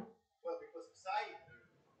 Why? Well, because psi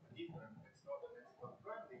different x naught and x naught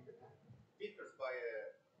prime differs by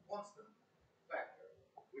a constant factor,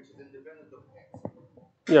 which is independent of x.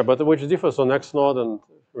 Yeah, but which differs on x naught and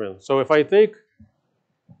so if I take,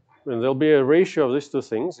 there'll be a ratio of these two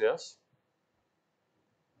things, yes?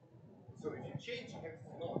 So if you change x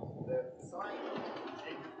naught, the sign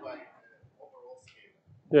changes by overall scale.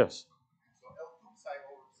 Yes. So L2 psi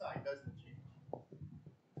over psi doesn't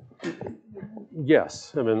change.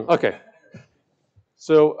 Yes, okay.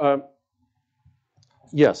 So,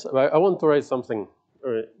 yes, I want to write something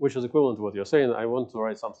which is equivalent to what you're saying. I want to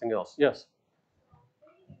write something else. Yes?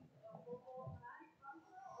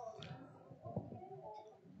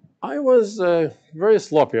 I was very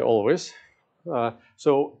sloppy always.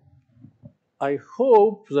 So I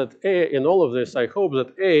hope that in all of this, I hope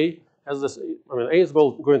that A has this, A is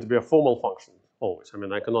going to be a formal function always.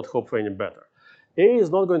 I cannot hope for any better. A is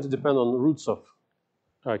not going to depend on roots of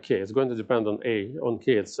k. It's going to depend on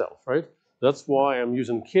k itself, right? That's why I'm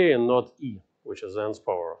using k and not e, which is n's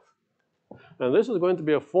power of. And this is going to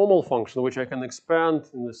be a formal function which I can expand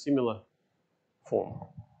in a similar form.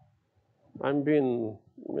 I'm being...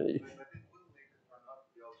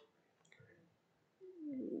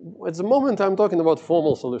 At the moment, I'm talking about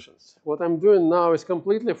formal solutions. What I'm doing now is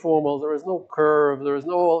completely formal. There is no curve. There is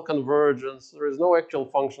no convergence. There is no actual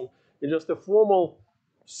function. It's just a formal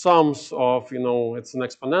sums of, it's an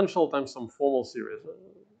exponential times some formal series.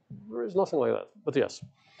 There is nothing like that, but yes.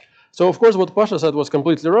 So, of course, what Pasha said was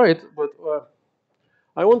completely right, but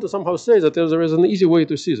I want to somehow say that there is an easy way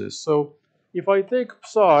to see this. So, if I take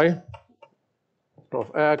psi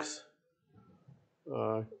of x,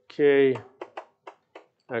 k,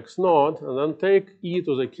 x naught, and then take e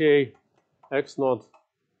to the k x naught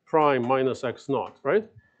prime minus x naught, right?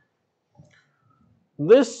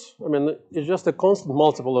 This, is just a constant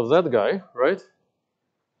multiple of that guy, right?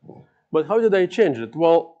 But how did I change it?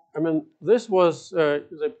 Well, I mean, this was,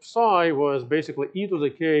 the psi was basically e to the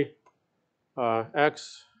k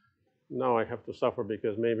x. Now I have to suffer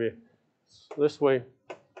because maybe it's this way,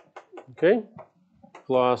 okay,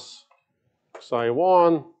 plus psi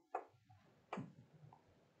 1,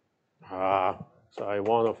 psi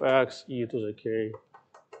 1 of x, e to the k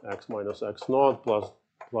x minus x naught plus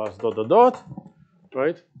dot dot dot,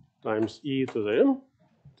 right, times e to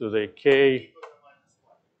the k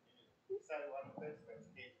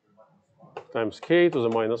times k to the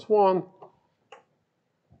minus 1.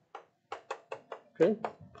 Okay.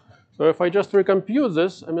 So if I just recompute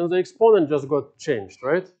this, I mean, the exponent just got changed,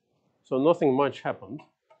 right? So nothing much happened.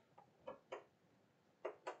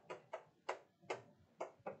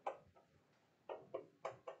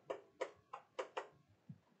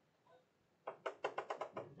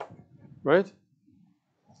 Right?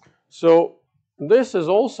 So this is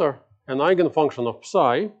also an eigenfunction of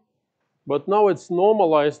psi, but now it's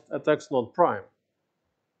normalized at x naught prime.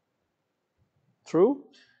 True?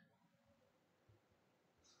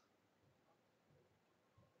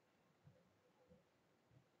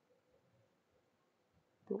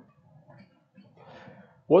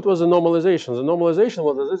 What was the normalization? The normalization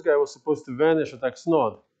was that this guy was supposed to vanish at x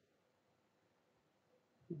naught.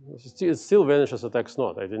 It still vanishes at x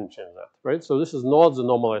naught. I didn't change that, right? So this is not the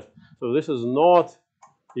normalized. So this is not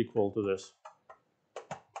equal to this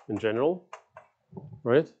in general,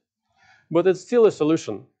 right? But it's still a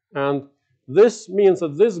solution. And this means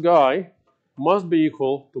that this guy must be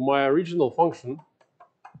equal to my original function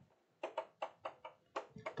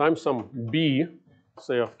times some b,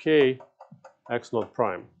 say of k, x naught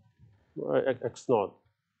prime. X naught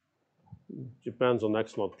depends on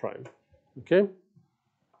x naught prime. Okay?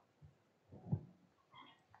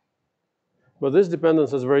 But this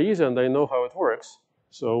dependence is very easy, and I know how it works.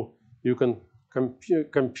 So you can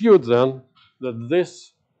compute then that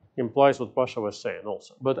this implies what Pasha was saying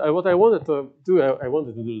also. But what I wanted to do, I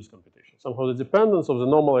wanted to do this computation. Somehow the dependence of the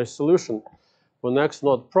normalized solution on x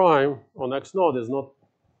naught prime on x naught is not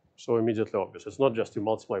so immediately obvious. It's not just you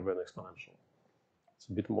multiply by an exponential. It's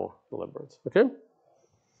a bit more elaborate. Okay?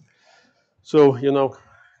 So, you know,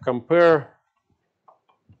 compare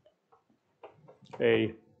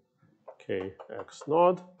a k x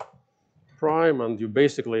naught prime, and you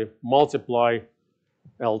basically multiply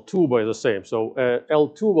L2 by the same. So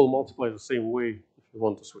L2 will multiply the same way if you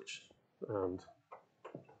want to switch. And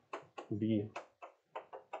B,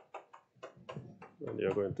 and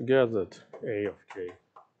you're going to get that A of k.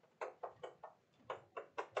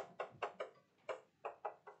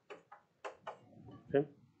 Okay.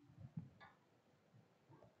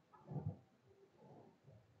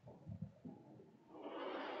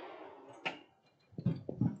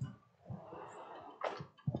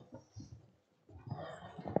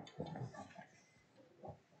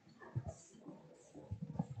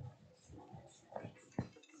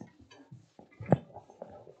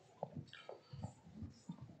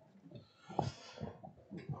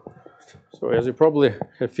 So as you probably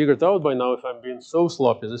have figured out by now, if I'm being so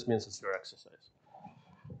sloppy, this means it's your exercise.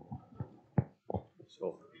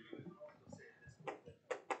 So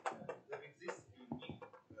there exists unique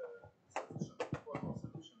solution, formal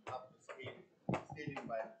solution up to scaling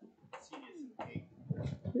by series in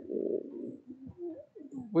A.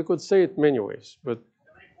 we could say it many ways, but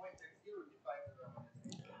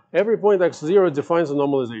every point x0 defines a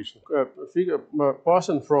normalization.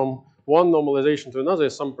 Passing from one normalization to another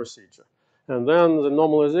is some procedure. And then the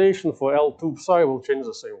normalization for L2 psi will change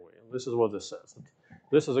the same way. And this is what this says.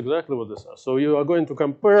 This is exactly what this says. So you are going to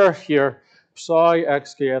compare here psi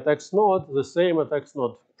xk at x naught, the same at x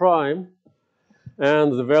naught prime,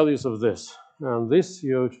 and the values of this. And this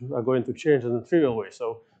you are going to change in a trivial way.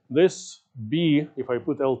 So this b, if I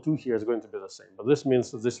put L2 here, is going to be the same. But this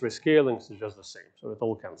means that this rescaling is just the same. So it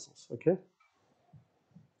all cancels. Okay?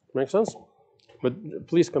 Make sense? But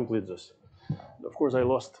please complete this. Of course, I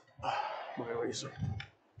lost my eraser.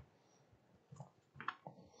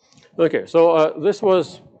 Okay, so this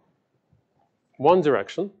was one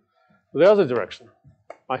direction. The other direction,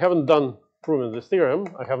 I haven't done proving this theorem.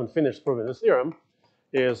 I haven't finished proving this theorem.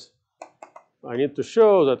 Is I need to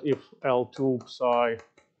show that if L2 psi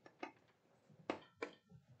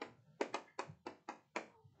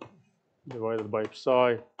divided by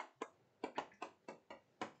psi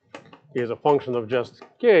is a function of just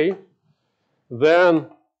k, then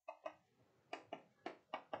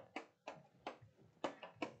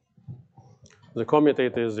the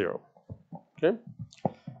commutate is 0. Okay?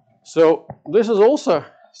 So this is also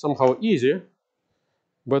somehow easy,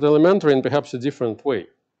 but elementary in perhaps a different way.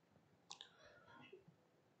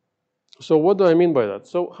 So what do I mean by that?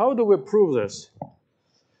 So how do we prove this?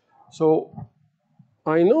 So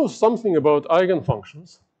I know something about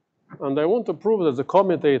eigenfunctions, and I want to prove that the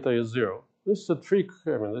commutator is 0. This is a trick.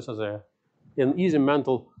 I mean, this is an easy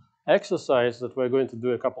mental exercise that we're going to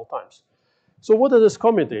do a couple times. So what is this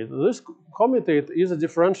commutator? This commutator is a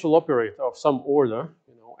differential operator of some order,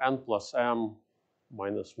 n plus m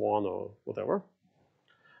minus 1 or whatever.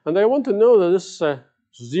 And I want to know that this is a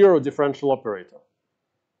 0 differential operator.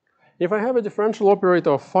 If I have a differential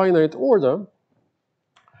operator of finite order,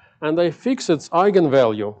 and I fix its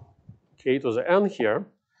eigenvalue, k to the n here,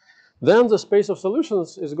 then the space of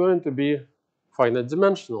solutions is going to be finite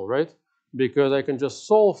dimensional, right? Because I can just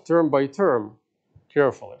solve term by term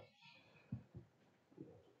carefully.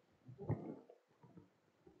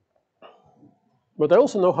 But I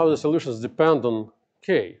also know how the solutions depend on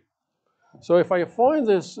k. So if I find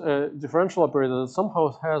this differential operator that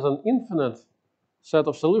somehow has an infinite set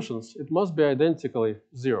of solutions, it must be identically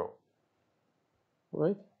 0,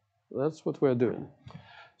 right? That's what we're doing.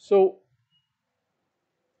 So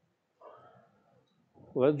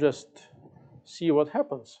let's just see what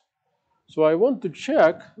happens. So I want to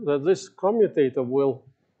check that this commutator will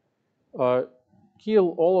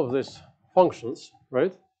kill all of these functions,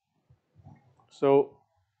 right? So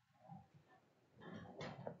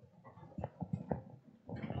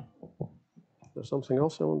there's something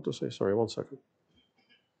else I want to say. Sorry, 1 second.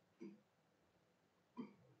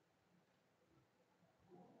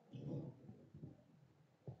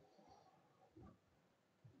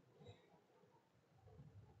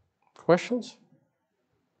 Questions?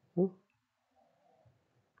 Hmm?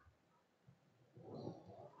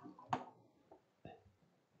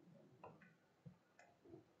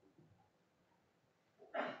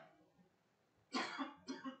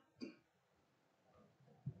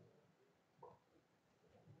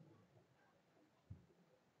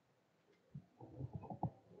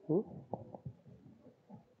 Hmm?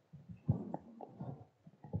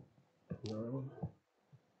 No.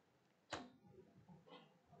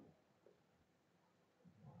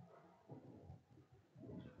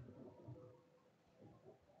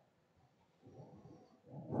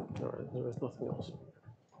 All right, there is nothing else.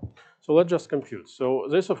 So let's just compute. So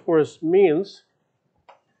this, of course, means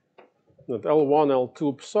that L1,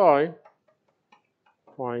 L2 psi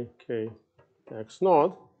k x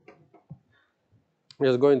naught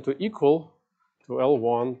is going to equal to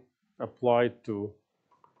L1 applied to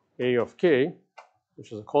a of k,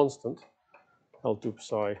 which is a constant, L2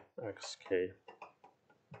 psi xk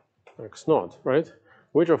x naught, right?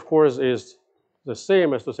 Which, of course, is the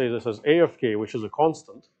same as to say this is a of k, which is a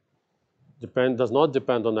constant, does not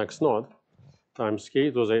depend on x naught, times k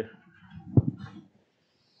to the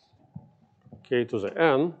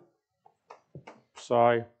n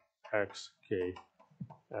psi xk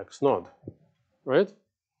x naught, right?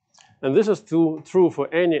 And this is true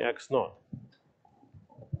for any x naught.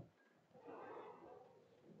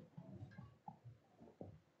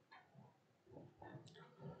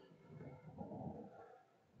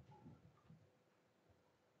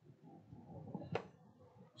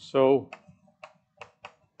 So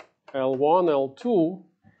L1, L2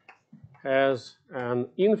 has an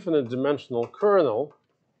infinite dimensional kernel.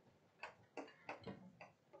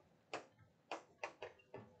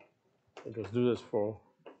 I'll just do this for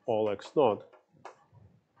all x naught.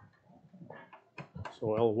 So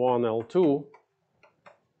L1, L2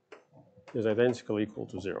 is identically equal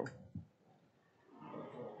to 0.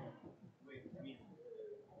 Wait, I mean,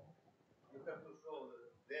 you have to show that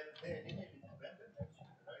they're linearly dependent,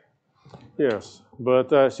 actually, right? Yes,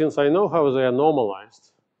 but since I know how they are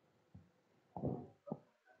normalized. I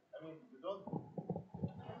mean,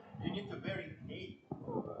 you need to vary k to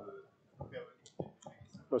have an infinite.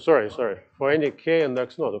 Oh, sorry. For any k and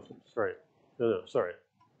x naught, sorry. No, sorry.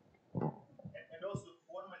 And also,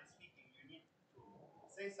 formally speaking, you need to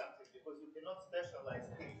say something because you cannot specialize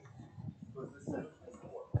k because the solution is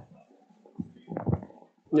formal.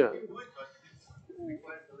 So you Yeah. can do it, but it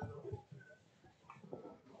requires a little bit.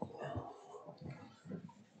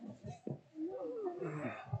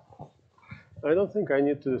 I don't think I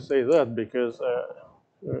need to say that because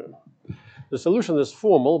the solution is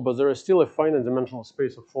formal, but there is still a finite dimensional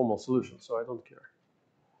space of formal solutions, so I don't care.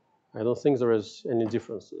 I don't think there is any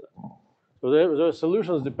difference to that. So the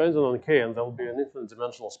solutions dependent on k, and there will be an infinite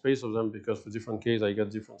dimensional space of them because for different k's I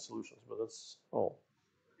get different solutions, but that's all.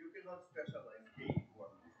 You cannot specialize k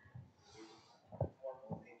formally because of the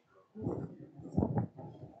formal nature of the.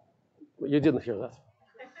 But you didn't hear that.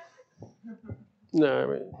 No, I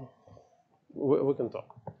mean, we can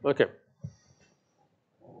talk. Okay.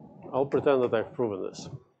 I'll pretend that I've proven this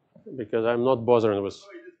because I'm not bothering with. No,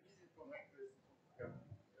 it is easy for my case to have.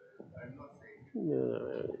 I'm not saying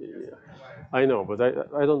Yeah, I know, but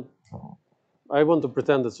I don't. I want to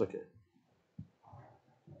pretend it's okay.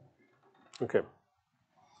 Okay.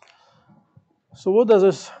 So what does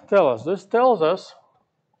this tell us? This tells us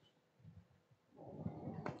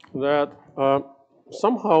that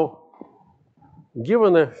somehow,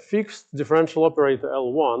 given a fixed differential operator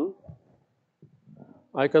L1,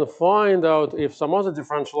 I can find out if some other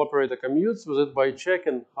differential operator commutes with it by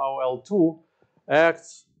checking how L2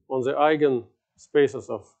 acts on the eigenspaces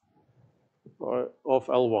of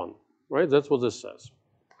L1, right? That's what this says.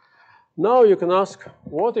 Now you can ask,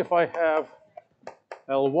 what if I have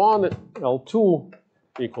L1, L2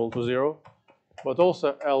 equal to 0, but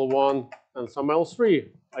also L1 and some L3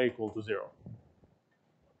 are equal to 0?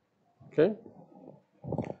 Okay?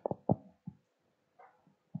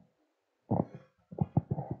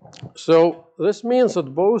 So this means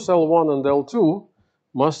that both L1 and L2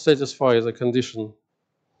 must satisfy the condition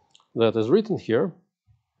that is written here.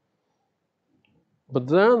 But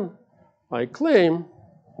then I claim,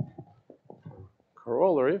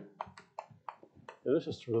 corollary, and this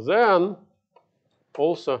is true, then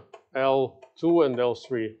also L2 and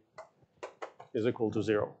L3 is equal to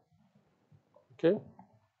 0. Okay?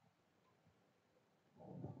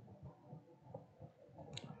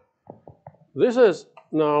 This is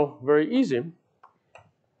now very easy,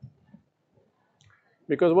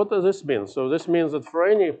 because what does this mean? So this means that for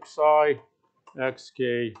any psi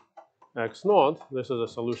xk x naught, this is a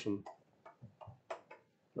solution,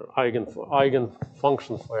 eigen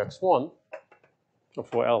function for x1, or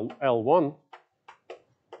for L1.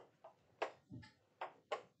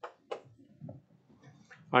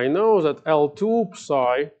 I know that L2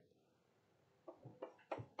 psi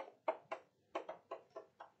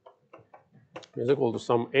is equal to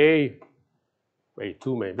some A2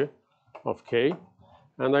 maybe, of k.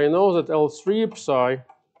 And I know that L3 psi,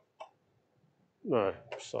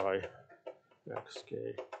 psi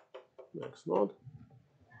xk x naught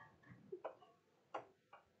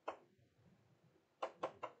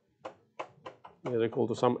is equal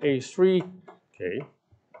to some A3 k.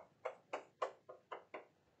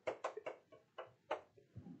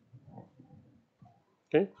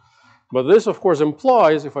 Okay, but this of course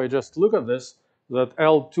implies, if I just look at this, that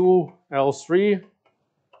L2, L3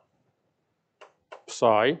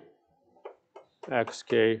 psi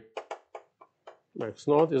xk x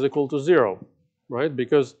naught is equal to 0, right?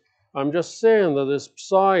 Because I'm just saying that this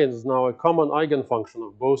psi is now a common eigenfunction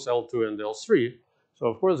of both L2 and L3. So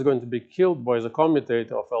of course it's going to be killed by the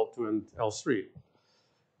commutator of L2 and L3.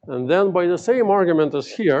 And then by the same argument as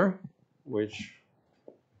here, which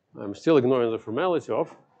I'm still ignoring the formality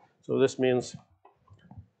of, so this means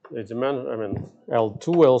L2,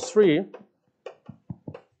 L3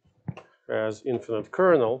 has infinite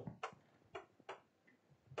kernel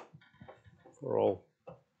for all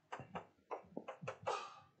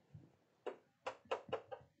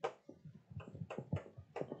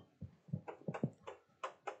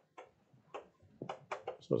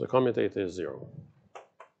so the commutator is 0.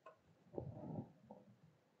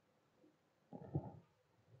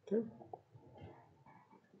 Okay.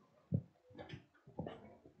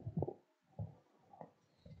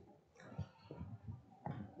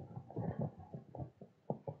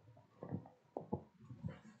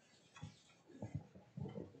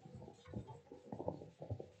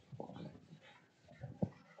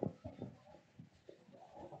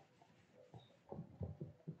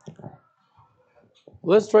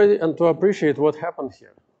 Let's try to appreciate what happened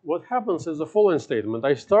here. What happens is the following statement.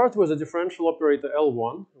 I start with a differential operator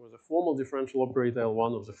L1, with a formal differential operator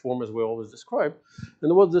L1 of the form as we always describe.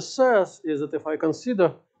 And what this says is that if I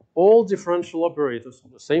consider all differential operators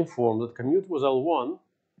of the same form that commute with L1,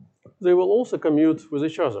 they will also commute with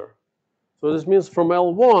each other. So this means from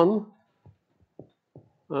L1,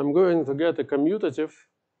 I'm going to get a commutative,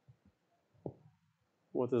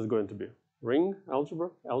 what is it going to be? Ring algebra?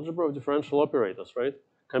 Algebra of differential operators, right?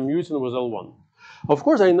 Commuting with L1. Of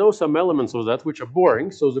course, I know some elements of that which are boring.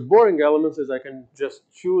 So the boring elements is I can just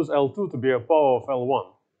choose L2 to be a power of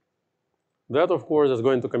L1. That, of course, is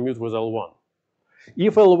going to commute with L1.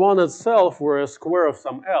 If L1 itself were a square of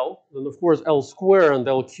some L, then of course L square and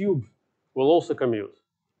L cubed will also commute,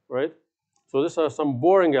 right? So these are some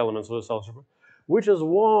boring elements of this algebra, which is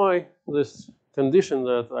why this condition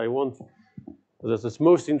that I want, that it's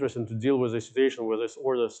most interesting to deal with a situation where these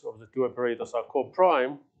orders of the two operators are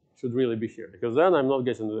co-prime should really be here, because then I'm not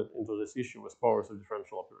getting into this issue with powers of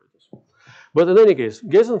differential operators. But in any case,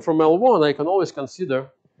 getting from L1, I can always consider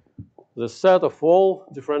the set of all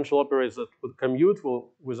differential operators that would commute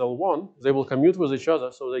with L1. They will commute with each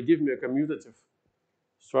other, so they give me a commutative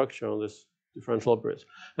structure on this differential operators.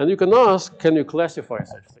 And you can ask, can you classify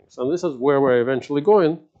such things? And this is where we're eventually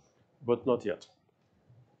going, but not yet.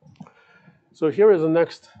 So here is the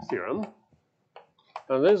next theorem.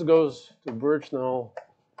 And this goes to Birchnell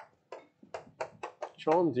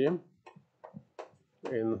Chondy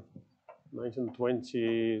in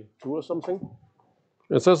 1922 or something.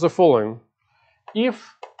 It says the following.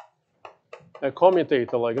 If a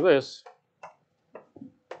commutator like this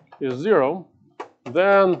is 0,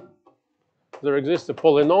 then there exists a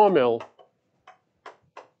polynomial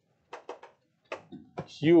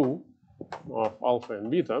Q of alpha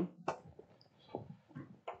and beta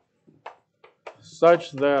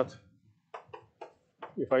such that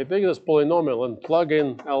if I take this polynomial and plug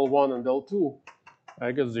in L1 and L2,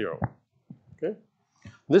 I get 0. Okay?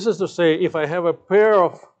 This is to say, if I have a pair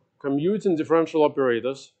of commuting differential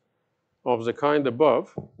operators of the kind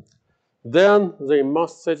above, then they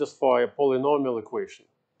must satisfy a polynomial equation.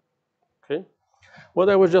 Okay? What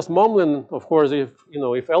I was just mumbling, of course, if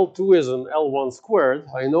L2 is an L1 squared,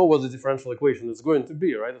 I know what the differential equation is going to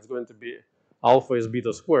be, right? It's going to be alpha is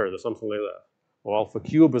beta squared or something like that. Or alpha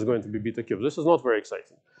cube is going to be beta cube. This is not very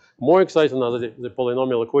exciting. More exciting are the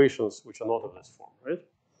polynomial equations, which are not of this form, right?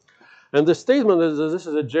 And the statement is that this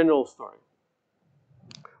is a general story.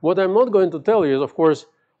 What I'm not going to tell you is, of course,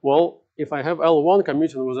 well, if I have L1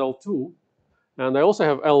 commuting with L2, and I also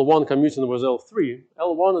have L1 commuting with L3,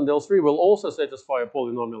 L1 and L3 will also satisfy a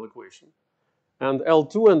polynomial equation. And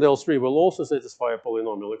L2 and L3 will also satisfy a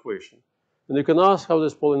polynomial equation. And you can ask how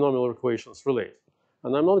these polynomial equations relate.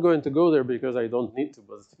 And I'm not going to go there because I don't need to,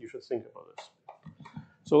 but you should think about this.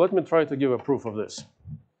 So let me try to give a proof of this.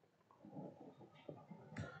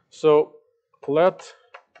 So let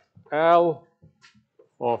L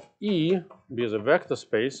of E be the vector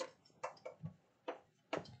space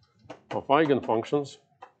of eigenfunctions.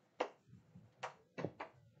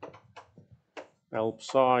 L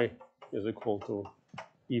psi is equal to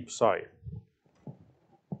E psi.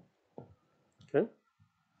 Okay.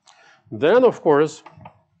 Then, of course,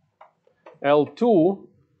 L2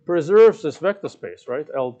 preserves this vector space, right?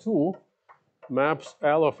 L2 maps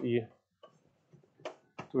L of E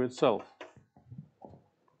to itself.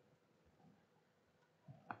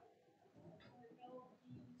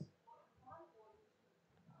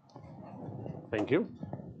 Thank you.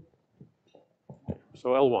 So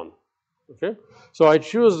L1. Okay. So I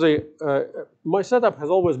choose the. My setup has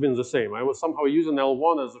always been the same. I was somehow using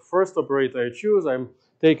L1 as the first operator I choose. I'm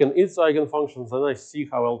taking its eigenfunctions and I see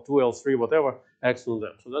how L2, L3, whatever acts on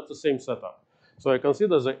them. So that's the same setup. So I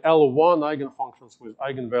consider the L1 eigenfunctions with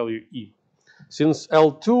eigenvalue E. Since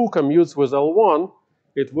L2 commutes with L1,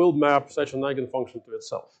 it will map such an eigenfunction to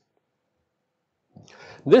itself.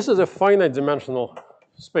 This is a finite dimensional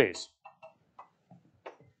space.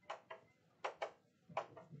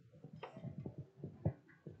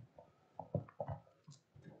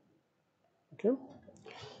 Okay.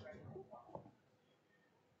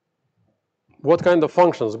 What kind of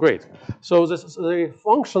functions? Great. So the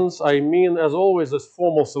functions I mean, as always, as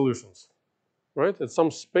formal solutions, right? It's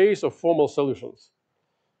some space of formal solutions.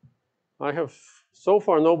 I have, so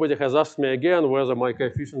far nobody has asked me again whether my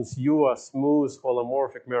coefficients U are smooth,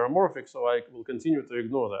 holomorphic, meromorphic, so I will continue to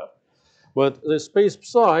ignore that. But the space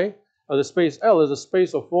psi, or the space L, is a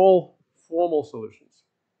space of all formal solutions.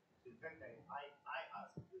 In fact, I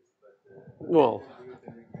asked this, but Well,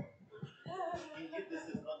 if this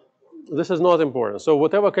is not important. this is not important. So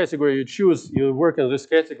whatever category you choose, you work in this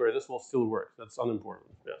category, this will still work. That's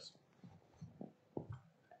unimportant, yes.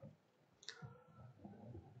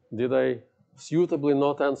 Did I suitably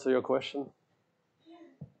not answer your question?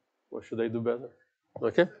 Or should I do better?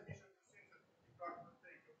 Okay.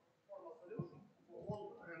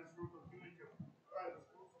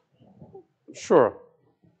 Sure.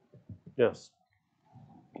 Yes.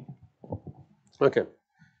 Okay.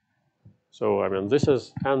 So, I mean, this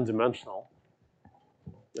is n-dimensional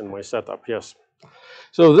in my setup, yes.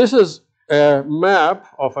 So this is a map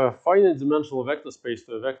of a finite dimensional vector space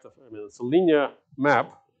to a vector. I mean, it's a linear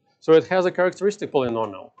map. So it has a characteristic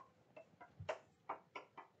polynomial,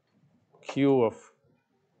 Q of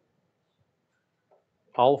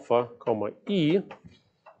alpha, comma, E,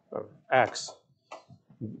 X.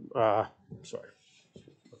 Sorry,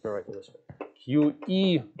 let me write it this way.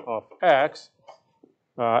 QE of X.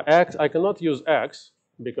 X, I cannot use X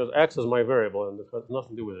because X is my variable and it has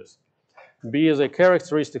nothing to do with this. B is a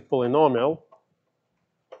characteristic polynomial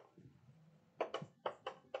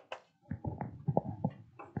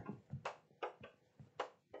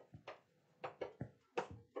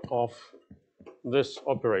of this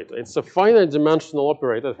operator. It's a finite dimensional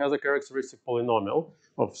operator. It has a characteristic polynomial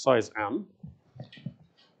of size n.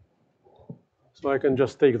 So I can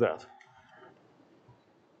just take that.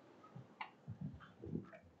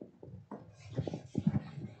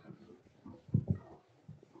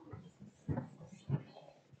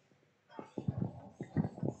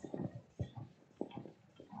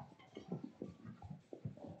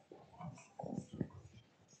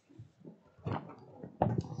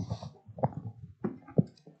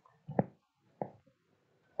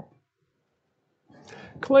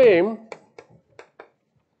 Claim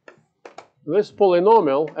this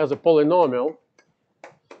polynomial as a polynomial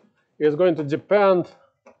is going to depend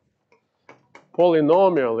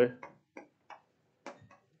polynomially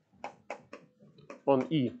on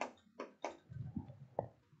E.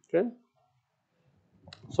 Okay?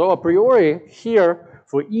 So a priori here,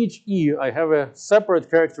 for each E, I have a separate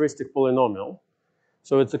characteristic polynomial.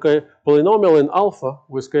 So it's a polynomial in alpha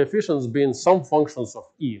with coefficients being some functions of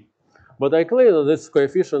E. But I claim that these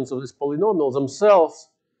coefficients of this polynomial themselves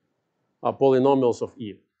are polynomials of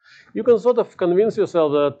E. You can sort of convince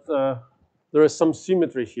yourself that there is some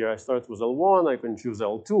symmetry here. I start with L1, I can choose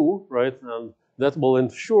L2, right? And that will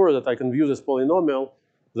ensure that I can view this polynomial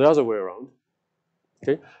the other way around.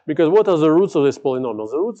 Okay? Because what are the roots of this polynomial?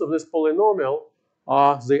 The roots of this polynomial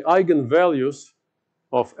are the eigenvalues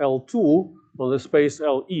of L2 on the space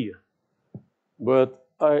LE. But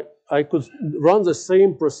I could run the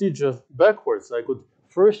same procedure backwards. I could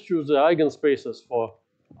first choose the eigenspaces for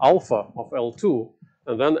alpha of L2,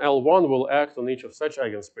 and then L1 will act on each of such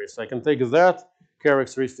eigenspaces. I can take that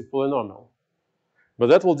characteristic polynomial. But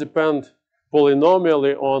that will depend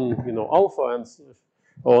polynomially on, you know, alpha and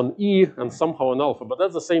on E and somehow on alpha. But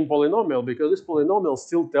that's the same polynomial because this polynomial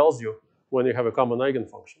still tells you when you have a common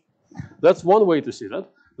eigenfunction. That's one way to see that.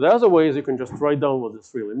 The other way is you can just write down what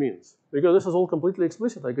this really means. Because this is all completely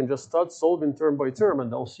explicit. I can just start solving term by term,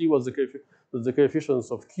 and I'll see what the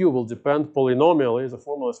coefficients of Q will depend polynomially. The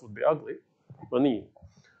formulas would be ugly on E.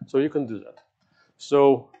 So you can do that.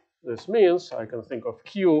 So this means I can think of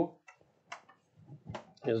Q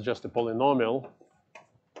as just a polynomial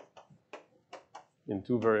in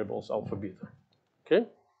two variables, alpha, beta. Okay?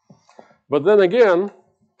 But then again,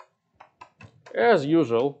 as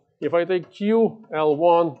usual, if I take Q,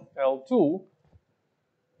 L1, L2,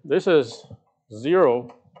 this is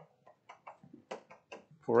 0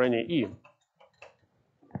 for any E,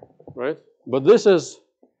 right? But this is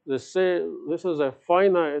a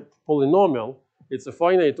finite polynomial. It's a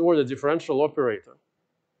finite order differential operator,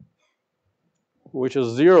 which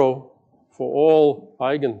is 0 for all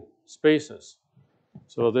eigenspaces.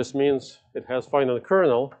 So this means it has finite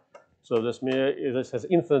kernel. So this has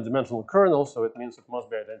infinite dimensional kernel, so it means it must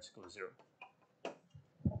be identical to 0.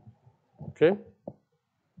 Okay?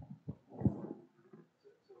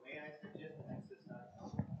 So may I suggest an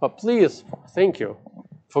exercise? Please, thank you.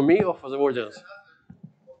 For me or for the audience?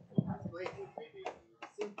 Maybe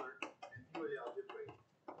simpler and purely algebraic.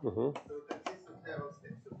 Mm-hmm. So it consists of several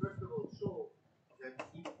steps. So first of all, show that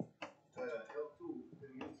if L2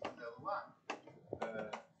 commutes with L1,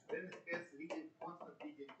 then it has constant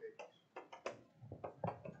leading coefficient.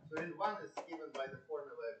 So L1 is given by the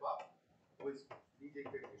formula above with leading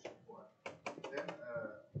coefficient 4. Then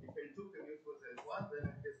if L2 commutes with L1, then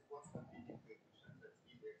it has constant leading coefficient. That's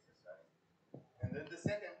the exercise. And then the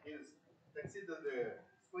second is consider the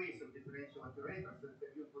space of differential operators that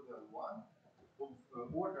commute with L1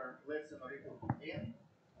 of order less than or equal to n.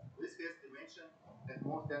 This has dimension at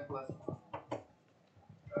most n plus 1.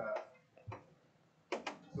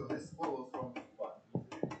 So this follows from 1.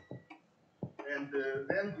 And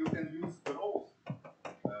then you can use the rows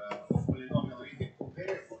of polynomial integral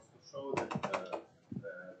variables to show that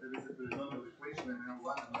there is a polynomial equation in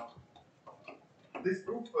L1 and L2. This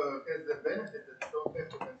proof has the benefit that you don't have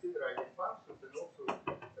to consider eigenfunctions, and also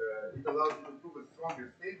it allows you to prove a stronger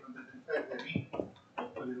statement that in fact the ring of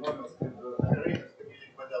polynomials operators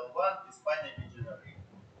commuting with L1 is finitely generated.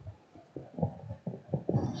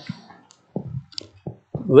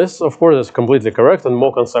 This, of course, is completely correct and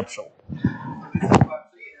more conceptual. So this is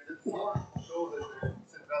part 3, and then 4 show that the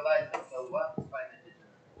centralized of L1 is finitely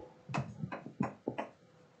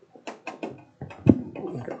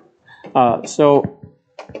generated. So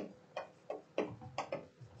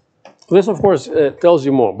this, of course, tells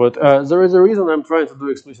you more, but there is a reason I'm trying to do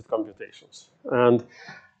explicit computations. And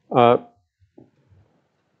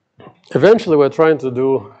eventually, we're trying to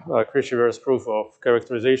do Krichever's proof of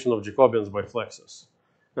characterization of Jacobians by flexes.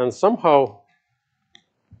 And somehow,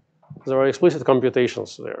 there are explicit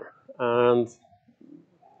computations there. And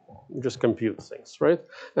you just compute things, right?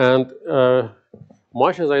 And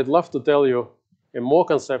much as I'd love to tell you a more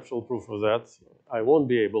conceptual proof of that, I won't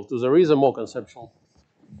be able to. There is a more conceptual,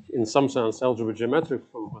 in some sense, algebra geometric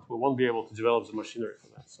proof, but we won't be able to develop the machinery for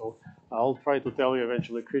that. So I'll try to tell you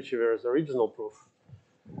eventually Krichever's original proof,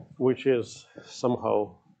 which is somehow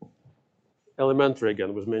elementary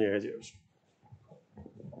again with many ideas.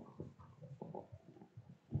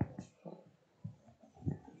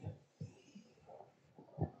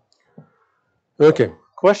 Okay,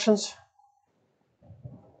 questions?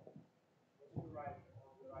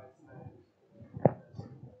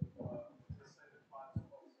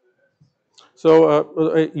 So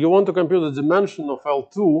you want to compute the dimension of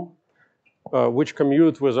L2, which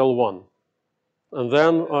commute with L1. And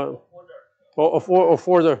then of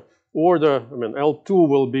order, I mean, L2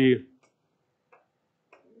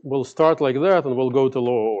 will start like that and will go to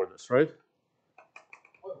lower orders, right?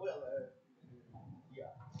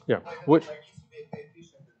 Yeah. Which,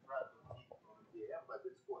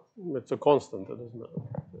 it's a constant, it doesn't matter.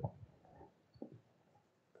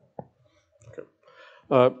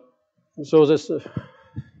 Okay. So this.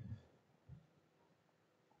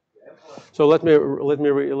 So let me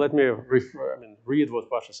read what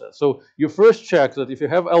Pasha says. So you first check that if you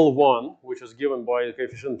have L1, which is given by the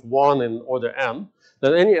coefficient 1 in order n,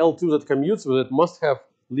 then any L2 that commutes with it must have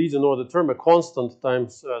leading order term a constant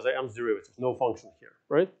times the m's derivative, no function here,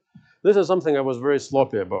 right? This is something I was very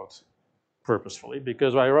sloppy about purposefully,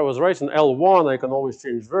 because I was writing L1, I can always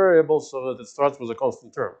change variables so that it starts with a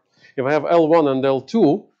constant term. If I have L1 and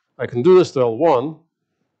L2, I can do this to L1.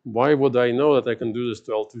 Why would I know that I can do this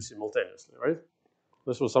to L2 simultaneously, right?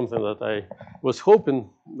 This was something that I was hoping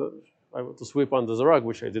to sweep under the rug,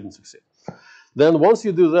 which I didn't succeed. Then once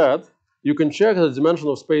you do that, you can check the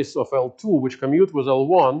dimensional space of L2, which commute with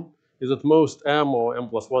L1, is at most m or m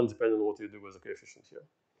plus 1, depending on what you do with the coefficient here.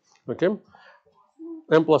 Okay?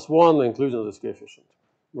 M plus 1, including this coefficient,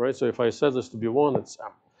 right? So if I set this to be 1, it's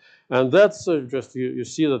m. And that's just, you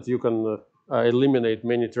see that you can eliminate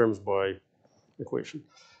many terms by equation.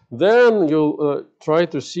 Then you'll try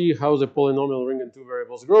to see how the polynomial ring in two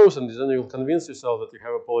variables grows, and then you'll convince yourself that you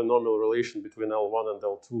have a polynomial relation between L1 and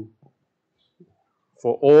L2.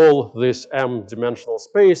 For all this m-dimensional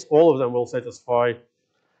space, all of them will satisfy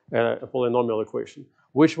a polynomial equation,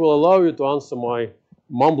 which will allow you to answer my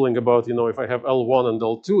mumbling about, if I have L1 and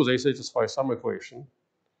L2, they satisfy some equation.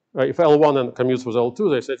 If L1 and commutes with L2,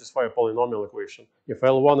 they satisfy a polynomial equation. If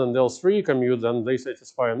L1 and L3 commute, then they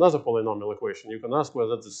satisfy another polynomial equation. You can ask whether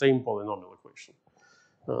that's the same polynomial equation.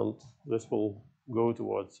 And this will go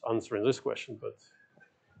towards answering this question, but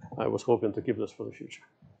I was hoping to keep this for the future.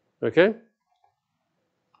 Okay?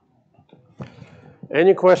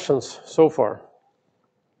 Any questions so far?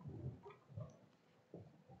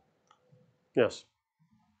 Yes.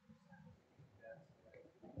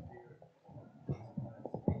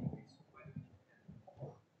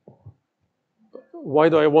 Why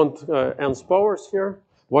do I want n's powers here?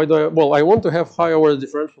 Why do I? Well, I want to have high order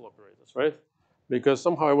differential operators, right? Because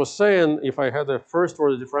somehow I was saying if I had a first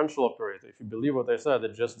order differential operator, if you believe what I said,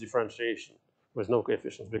 it's just differentiation with no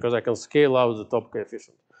coefficients, because I can scale out the top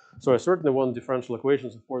coefficient. So I certainly want differential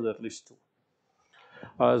equations for at least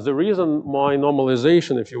 2. The reason my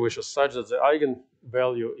normalization, if you wish, is such that the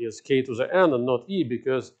eigenvalue is k to the n and not e,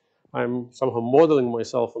 because I'm somehow modeling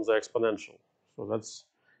myself on the exponential. So that's,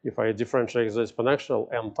 if I differentiate the exponential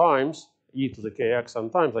n times, e to the kx n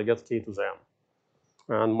times, I get k to the n.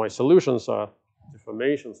 And my solutions are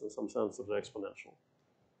deformations in some sense of the exponential.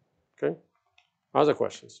 Okay? Other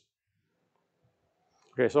questions?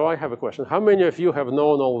 Okay, so I have a question. How many of you have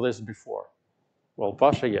known all this before? Well,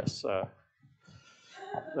 Pasha, yes.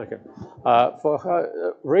 Okay.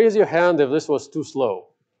 Raise your hand if this was too slow.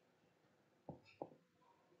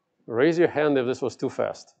 Raise your hand if this was too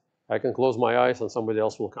fast. I can close my eyes and somebody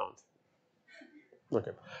else will count.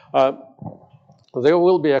 Okay. There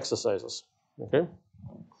will be exercises. Okay.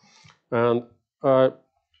 And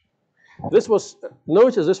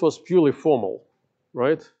notice this was purely formal,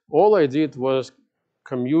 right? All I did was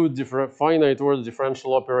commute finite order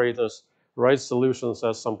differential operators, write solutions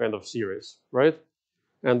as some kind of series, right?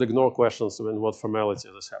 And ignore questions in what formality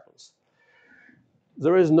this happens.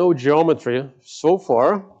 There is no geometry so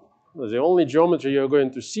far. The only geometry you're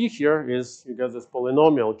going to see here is you get this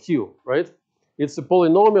polynomial q, right? It's a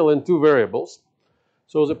polynomial in two variables.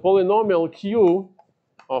 So the polynomial q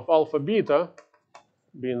of alpha beta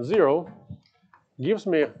being 0 gives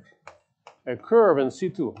me a curve in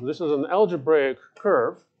C2. This is an algebraic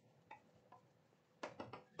curve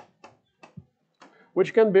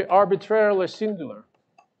which can be arbitrarily singular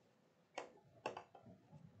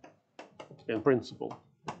in principle.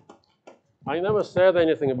 I never said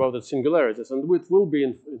anything about its singularities, and it will be,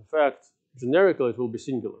 in fact, generically it will be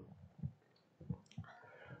singular.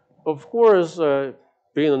 Of course,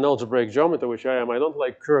 being an algebraic geometer, which I am, I don't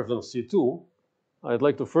like curves in C2. I'd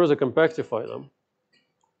like to further compactify them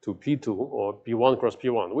to P2 or P1 cross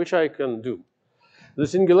P1, which I can do. The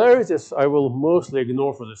singularities I will mostly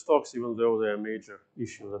ignore for these talks, even though they're a major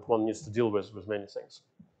issue that one needs to deal with many things.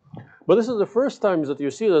 But this is the first time that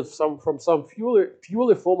you see that from some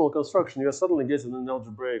purely formal construction, you're suddenly getting an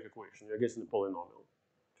algebraic equation. You're getting a polynomial.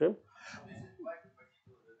 Okay?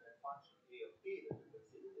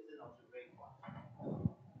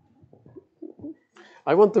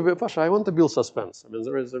 I want to be, Pasha, I want to build suspense. I mean,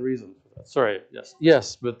 there is a reason for that. Sorry,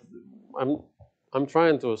 yes, but I'm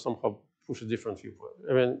trying to somehow push a different viewpoint.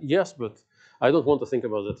 I mean, yes, but I don't want to think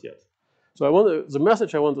about that yet. So the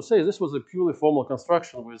message I want to say, this was a purely formal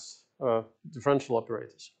construction with differential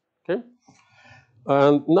operators, okay?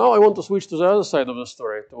 And now I want to switch to the other side of the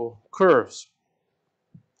story, to curves.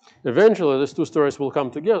 Eventually, these two stories will come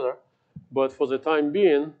together, but for the time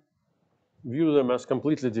being, view them as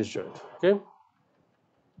completely disjoint, okay?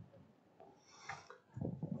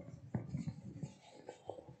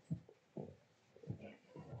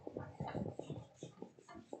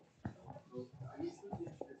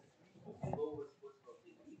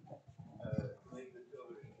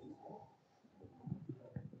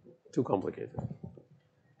 Too complicated.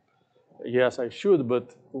 Yes, I should,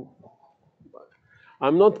 but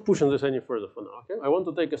I'm not pushing this any further for now, okay? I want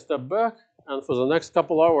to take a step back, and for the next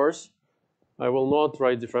couple hours, I will not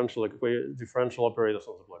write differential operators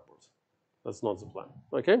on the blackboard. That's not the plan,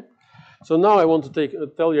 okay? So now I want to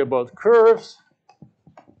tell you about curves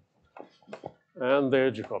and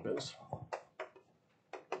their Jacobians.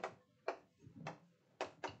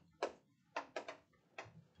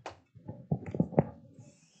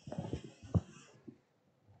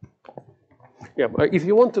 Yeah, but if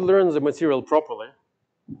you want to learn the material properly,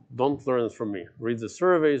 don't learn it from me. Read the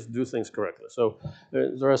surveys, do things correctly. So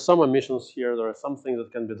there are some omissions here. There are some things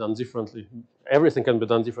that can be done differently. Everything can be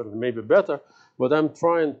done differently, maybe better, but I'm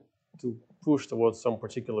trying to push towards some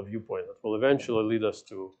particular viewpoint that will eventually lead us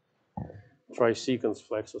to trisecants,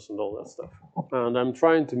 flexes, and all that stuff. And I'm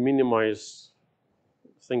trying to minimize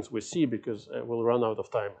things we see because we'll run out of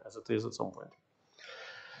time as it is at some point.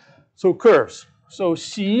 So curves. So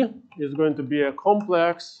C is going to be a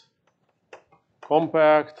complex,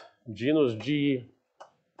 compact, genus G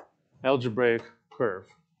algebraic curve.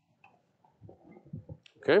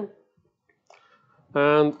 Okay?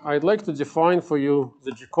 And I'd like to define for you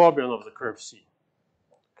the Jacobian of the curve C.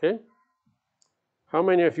 Okay? How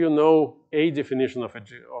many of you know a definition of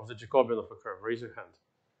the Jacobian of a curve? Raise your hand.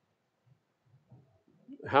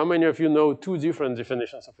 How many of you know two different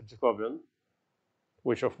definitions of a Jacobian,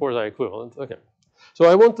 which of course are equivalent? Okay. So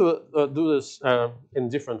I want to do this in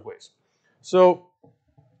different ways. So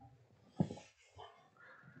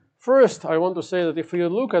first, I want to say that if you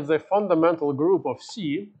look at the fundamental group of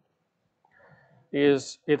C,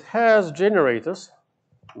 it has generators.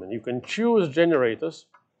 I mean, you can choose generators,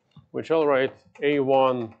 which I'll write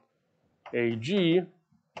A1, AG,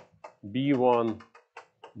 B1,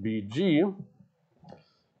 BG,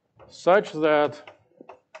 such that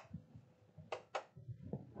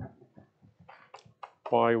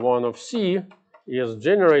pi 1 of C is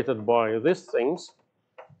generated by these things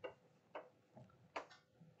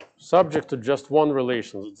subject to just one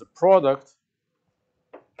relation. It's the product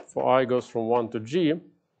for I goes from 1 to G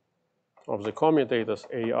of the commutators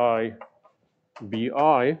AI,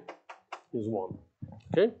 BI is 1.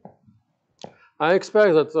 Okay? I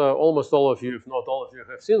expect that almost all of you, if not all of you,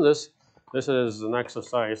 have seen this. This is an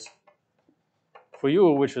exercise for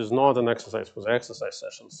you, which is not an exercise for the exercise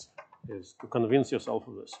sessions, is to convince yourself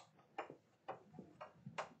of this.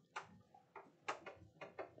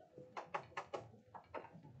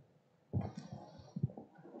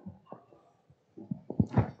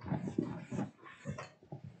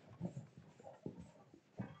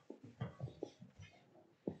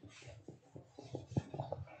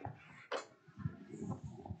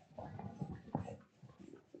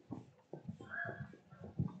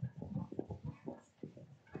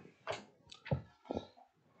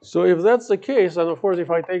 So if that's the case, and of course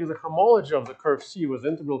if I take the homology of the curve C with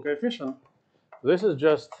integral coefficient, this is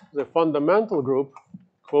just the fundamental group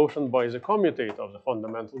quotient by the commutator of the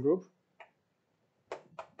fundamental group.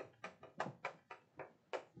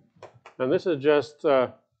 And this is just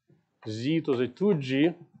Z to the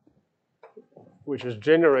 2G, which is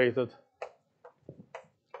generated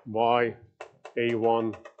by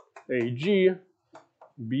A1, AG,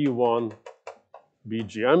 B1,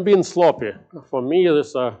 BG. I'm being sloppy. For me,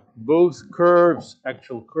 these are both curves,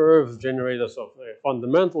 actual curves, generators of a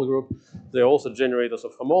fundamental group. They're also generators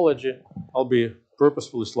of homology. I'll be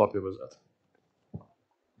purposefully sloppy with that.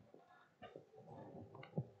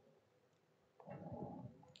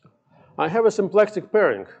 I have a symplectic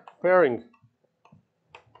pairing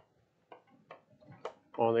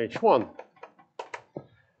on H1,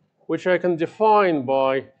 which I can define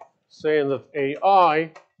by saying that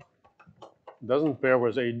AI doesn't pair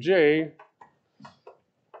with AJ,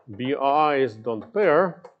 BI's don't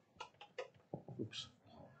pair. Oops.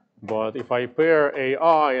 But if I pair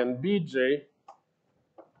AI and BJ,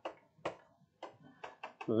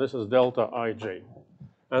 then this is delta IJ.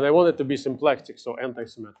 And I want it to be symplectic, so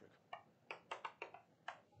anti-symmetric.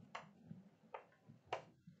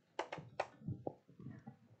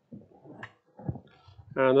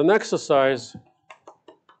 And an exercise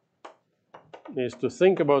is to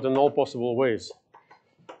think about in all possible ways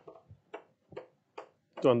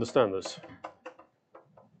to understand this.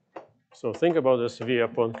 So think about this via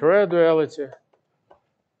Poincare duality.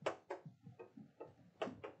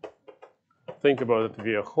 Think about it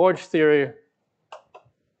via Hodge theory.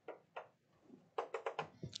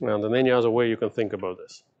 And in any other way you can think about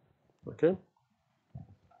this. Okay?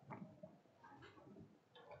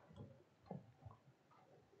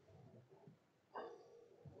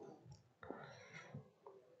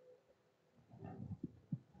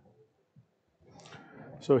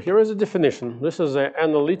 So here is a definition. This is an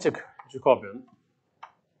analytic Jacobian.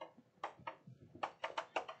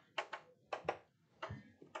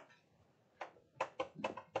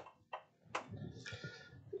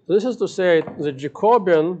 This is to say the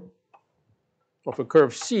Jacobian of a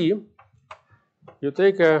curve C, you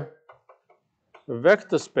take a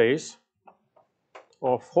vector space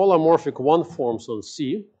of holomorphic one forms on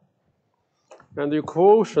C, and you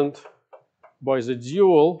quotient by the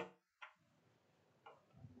dual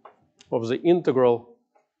of the integral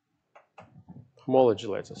homology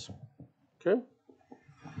lattice. Okay?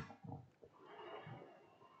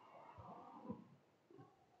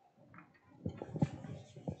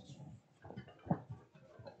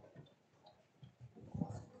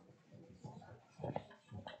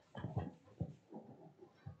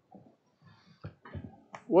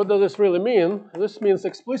 What does this really mean? This means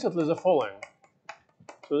explicitly the following.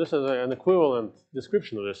 So this is an equivalent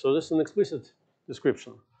description of this. So this is an explicit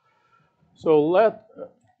description.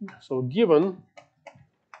 So given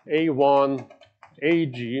A1,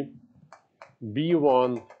 AG,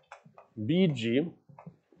 B1, BG,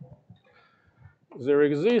 there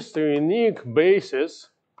exists a unique basis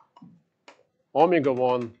omega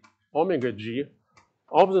 1, omega g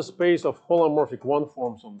of the space of holomorphic one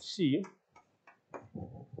forms on C,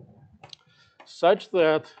 such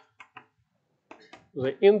that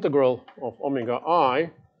the integral of omega I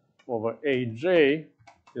over AJ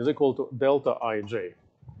is equal to delta IJ.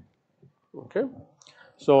 Okay?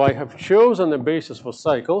 So I have chosen a basis for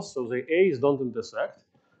cycles, so the A's don't intersect.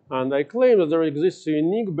 And I claim that there exists a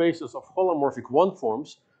unique basis of holomorphic one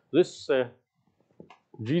forms, this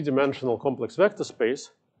G-dimensional complex vector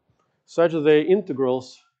space, such that the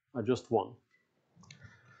integrals are just one.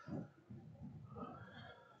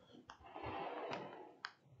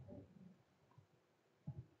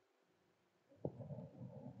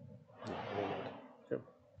 Okay.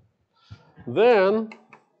 Then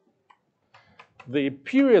the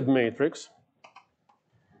period matrix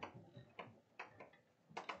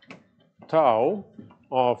tau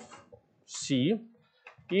of C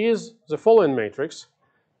is the following matrix,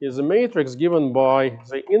 is a matrix given by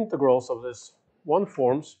the integrals of this one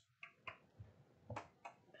forms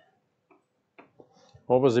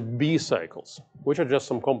over the B cycles, which are just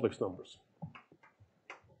some complex numbers.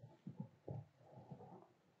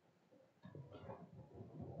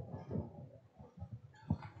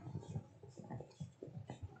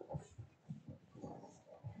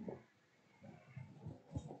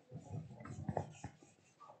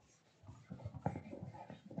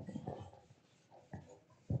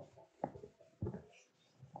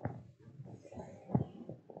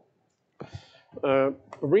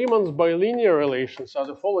 Riemann's bilinear relations are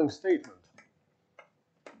the following statement.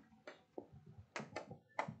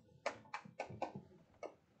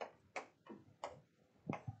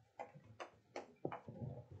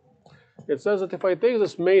 It says that if I take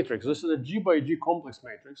this matrix, this is a G by G complex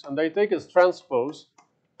matrix, and I take its transpose,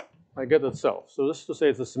 I get itself. So this is to say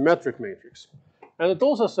it's a symmetric matrix. And it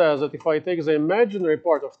also says that if I take the imaginary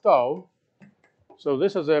part of tau, so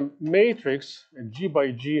this is a matrix, a G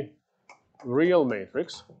by G real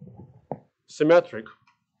matrix, symmetric.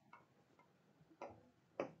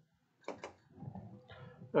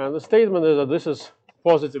 And the statement is that this is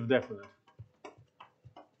positive definite.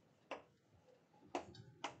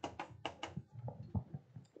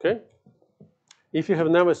 Okay? If you have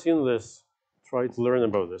never seen this, try to learn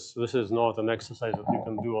about this. This is not an exercise that you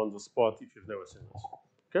can do on the spot if you've never seen this.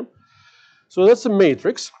 Okay? So that's a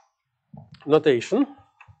matrix. notation,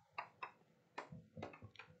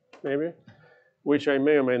 maybe, which I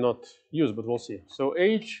may or may not use, but we'll see. So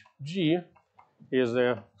Hg is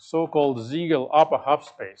a so-called Siegel upper half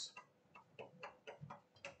space.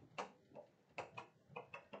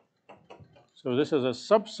 So this is a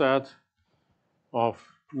subset of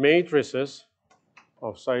matrices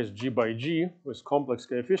of size G by G with complex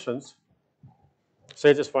coefficients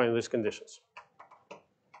satisfying these conditions.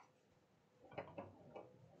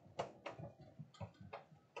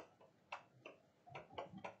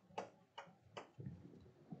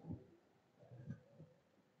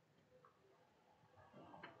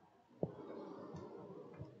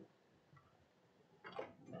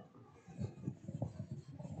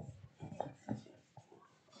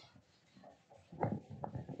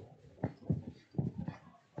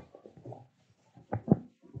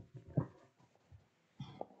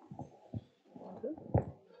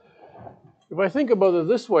 If I think about it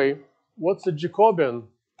this way, what's the Jacobian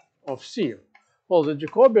of C? Well, the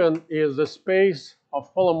Jacobian is the space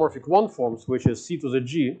of holomorphic one forms, which is C to the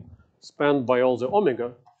G, spanned by all the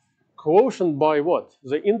omega, quotient by what?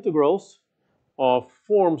 The integrals of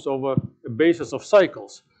forms over a basis of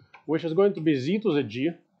cycles, which is going to be Z to the G.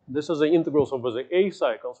 This is the integrals over the A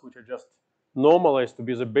cycles, which are just normalized to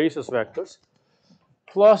be the basis vectors,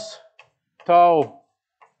 plus tau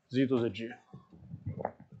Z to the G.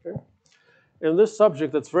 In this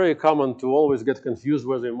subject, it's very common to always get confused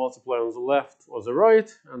whether you multiply on the left or the right,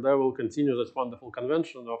 and I will continue this wonderful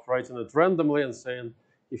convention of writing it randomly and saying,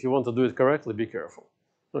 if you want to do it correctly, be careful.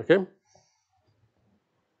 Okay?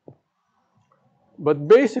 But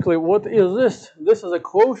basically, what is this? This is a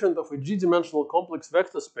quotient of a G-dimensional complex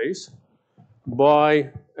vector space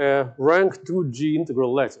by a rank 2G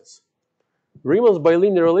integral lattice. Riemann's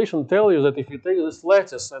bilinear relation tells you that if you take this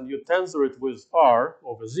lattice and you tensor it with R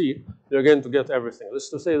over Z, you're going to get everything. This is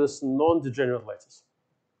to say this non-degenerate lattice.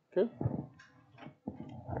 Okay?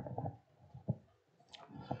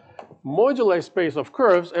 Moduli space of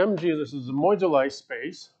curves, MG, this is the moduli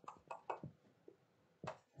space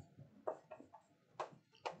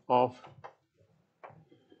of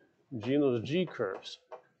genus G curves.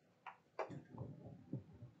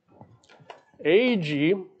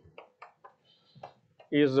 AG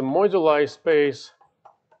is the moduli space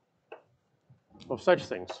of such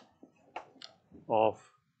things, of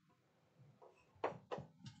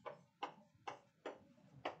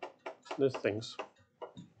these things,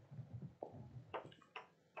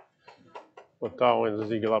 for tau in the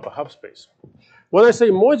Siegel upper half space. When I say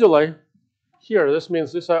moduli, here, this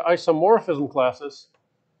means these are isomorphism classes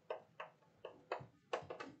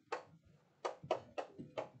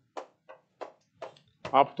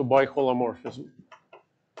up to biholomorphism.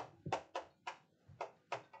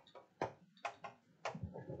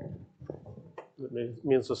 It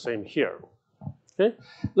means the same here. Okay?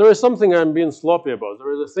 There is something I'm being sloppy about.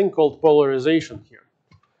 There is a thing called polarization here,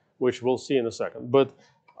 which we'll see in a second. But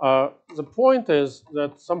the point is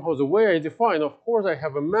that somehow the way I define, of course, I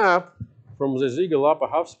have a map from the Siegel upper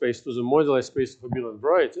half space to the moduli space of abelian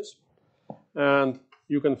varieties. And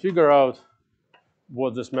you can figure out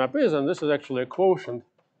what this map is, and this is actually a quotient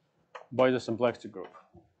by the complexity group.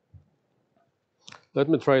 Let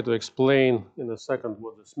me try to explain in a second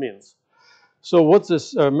what this means. So what's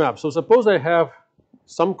this map? So suppose I have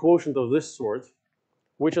some quotient of this sort,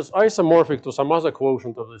 which is isomorphic to some other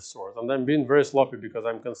quotient of this sort. And I'm being very sloppy because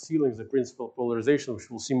I'm concealing the principal polarization,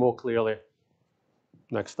 which we'll see more clearly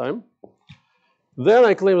next time. Then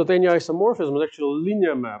I claim that any isomorphism is actually a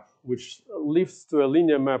linear map, which leads to a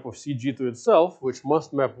linear map of CG to itself, which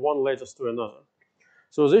must map one lattice to another.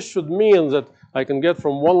 So this should mean that I can get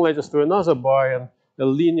from one lattice to another by a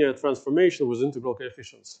linear transformation with integral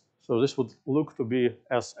coefficients. So this would look to be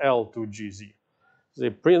SL to GZ.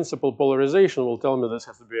 The principal polarization will tell me this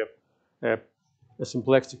has to be a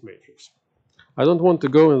symplectic matrix. I don't want to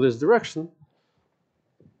go in this direction,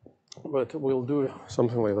 but we'll do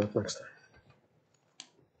something like that next time.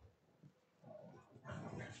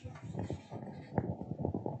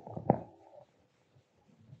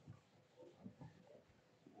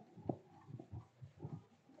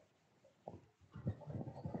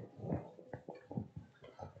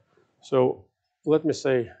 So let me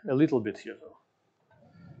say a little bit here, though.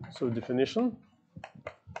 So definition,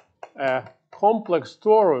 a complex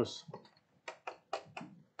torus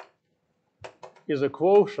is a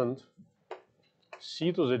quotient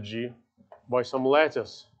C to the G by some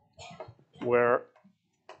lattice where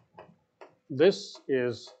this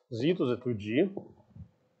is Z to the 2G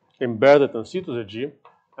embedded in C to the G,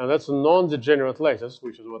 and that's a non-degenerate lattice,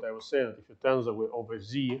 which is what I was saying. If you tensor over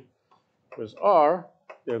Z with R,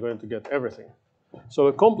 you're going to get everything. So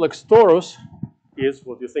a complex torus is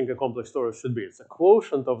what you think a complex torus should be. It's a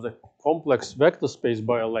quotient of the complex vector space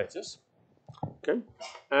by a lattice. Okay,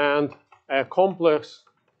 and a complex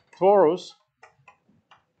torus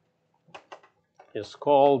is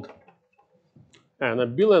called an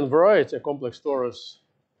abelian variety. A complex torus,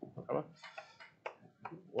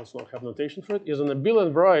 let's not have notation for it, is an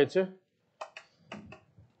abelian variety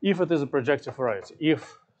if it is a projective variety.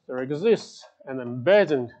 If there exists an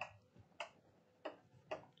embedding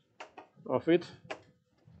of it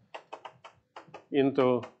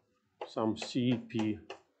into some CPM.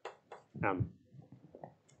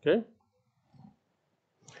 Okay?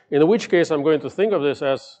 In which case, I'm going to think of this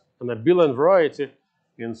as an abelian variety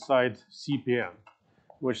inside CPM,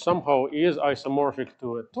 which somehow is isomorphic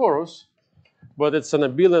to a torus, but it's an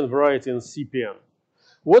abelian variety in CPM.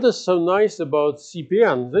 What is so nice about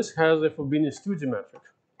CPM? This has a Fubini-Studio metric.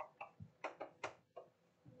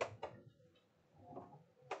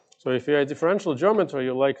 So if you're a differential geometer,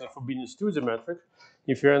 you like the Fubini-Studio metric.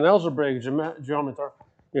 If you're an algebraic geometer,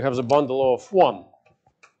 you have the bundle of 1.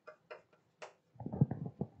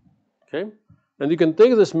 Okay? And you can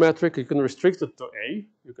take this metric, you can restrict it to A.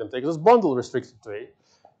 You can take this bundle restricted to A.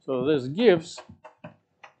 So this gives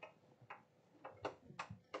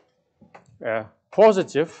a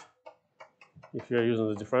positive, if you're using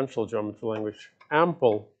the differential geometry language,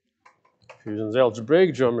 ample, if you're using the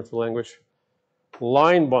algebraic geometry language,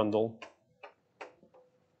 line bundle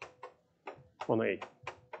on A,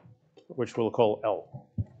 which we'll call L.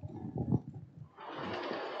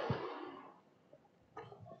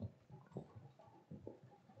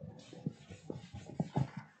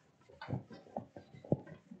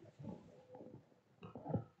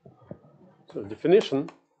 So definition,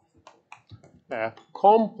 a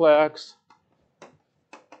complex,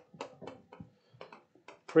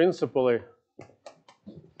 principally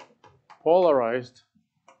polarized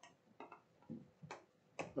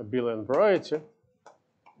abelian variety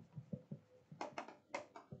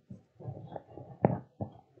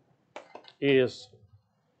is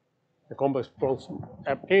a complex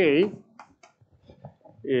A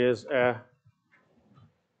is a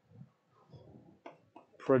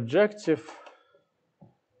projective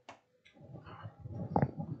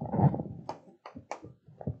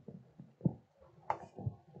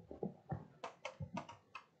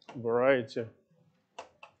variety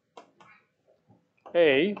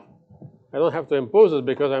A. I don't have to impose it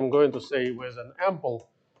because I'm going to say with an ample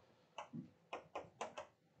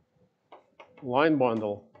line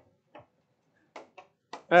bundle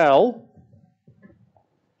L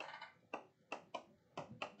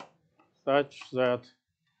such that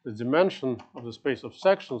the dimension of the space of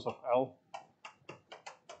sections of L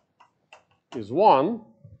is 1,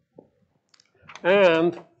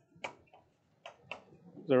 and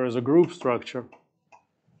there is a group structure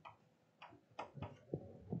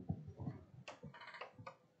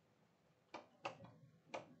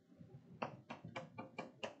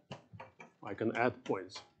I can add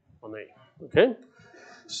points on A. Okay?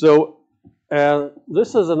 So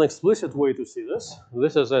this is an explicit way to see this.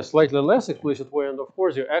 This is a slightly less explicit way, and of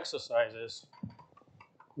course your exercises,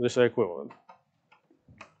 this are equivalent.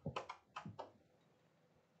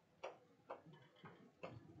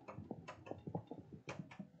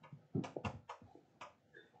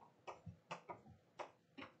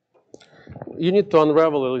 You need to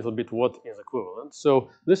unravel a little bit what is equivalent.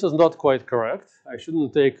 So this is not quite correct. I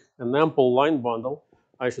shouldn't take an ample line bundle.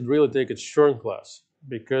 I should really take its Chern class,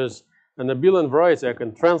 because an abelian variety I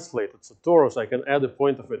can translate. It's a torus. I can add a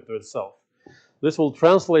point of it to itself. This will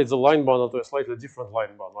translate the line bundle to a slightly different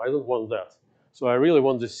line bundle. I don't want that. So I really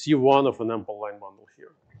want the C1 of an ample line bundle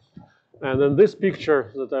here. And then this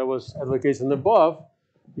picture that I was advocating above,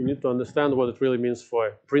 you need to understand what it really means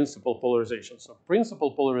for principal polarization. So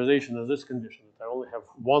principal polarization is this condition, that I only have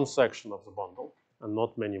one section of the bundle and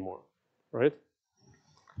not many more, right?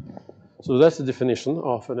 So that's the definition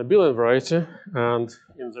of an abelian variety. And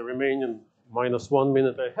in the remaining -1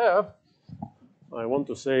 minute I have, I want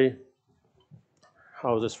to say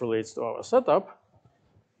how this relates to our setup.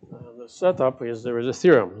 And the setup is there is a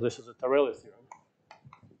theorem. This is a Tarelli theorem.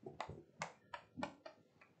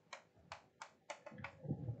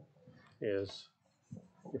 Is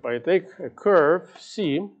if I take a curve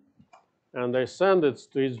C and I send it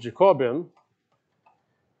to its Jacobian,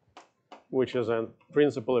 which is a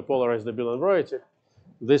principally polarized abelian variety,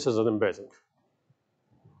 this is an embedding.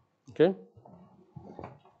 Okay?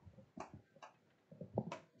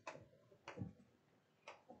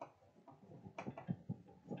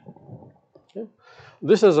 Okay?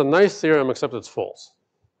 This is a nice theorem, except it's false.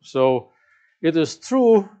 So it is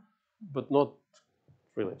true, but not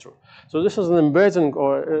really true. So this is an embedding,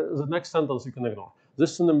 or the next sentence you can ignore.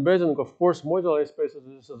 This is an embedding of coarse moduli spaces.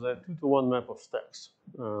 This is a 2-to-1 map of stacks.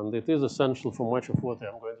 And it is essential for much of what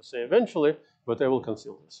I'm going to say eventually, but I will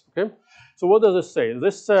conceal this, okay? So what does this say?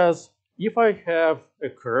 This says, if I have a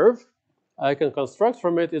curve, I can construct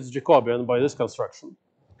from it its Jacobian by this construction.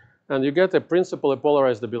 And you get a principally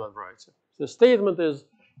polarized abelian variety. The statement is,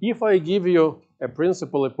 if I give you a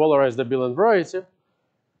principally polarized abelian variety,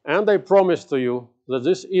 and I promise to you that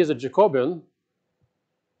this is a Jacobian,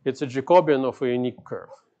 it's a Jacobian of a unique curve.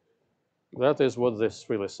 That is what this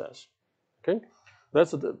really says. Okay?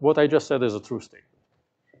 That's what I just said is a true statement.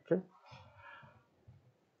 Okay?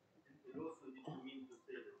 It also didn't mean to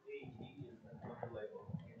say that A, B is a moduli of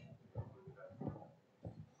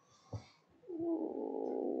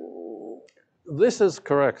n. This is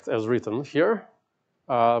correct as written here.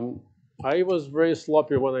 I was very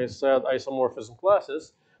sloppy when I said isomorphism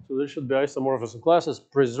classes, so there should be isomorphism classes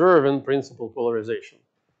preserving principal polarization,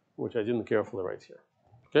 which I didn't carefully write here.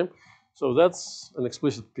 Okay, so that's an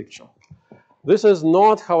explicit picture. This is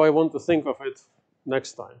not how I want to think of it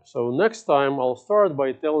next time. So next time I'll start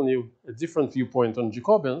by telling you a different viewpoint on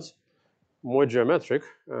Jacobians, more geometric,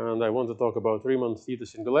 and I want to talk about Riemann theta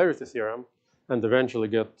singularity theorem, and eventually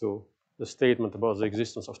get to the statement about the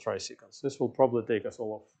existence of trisecants. This will probably take us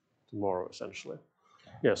all of tomorrow, essentially.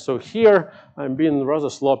 Yes, so here I'm being rather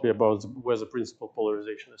sloppy about where the principal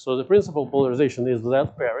polarization is. So the principal polarization is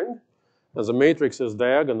that pairing, and the matrix is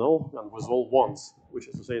diagonal and with all ones, which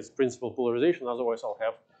is to say it's principal polarization, otherwise I'll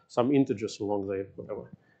have some integers along the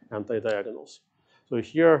whatever anti-diagonals. So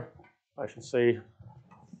here I should say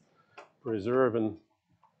preserving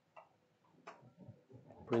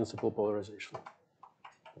principal polarization.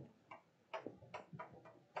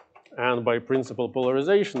 And by principal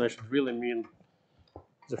polarization, I should really mean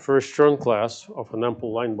the first Chern class of an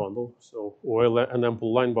ample line bundle, so or an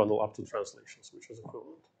ample line bundle up to translations, which is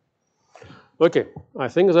equivalent. Okay, I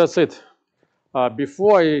think that's it.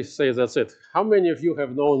 Before I say that's it, how many of you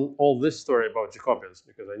have known all this story about Jacobians?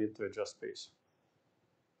 Because I need to adjust pace.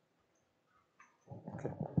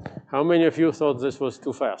 Okay. How many of you thought this was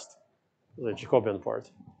too fast, the Jacobian part?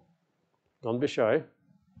 Don't be shy.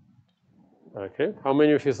 Okay. How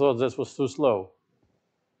many of you thought this was too slow?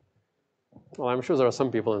 Well, I'm sure there are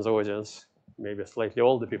some people in the audience, maybe slightly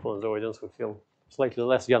older people in the audience who feel slightly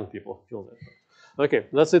less young people who feel that. Okay,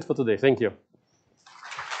 that's it for today. Thank you.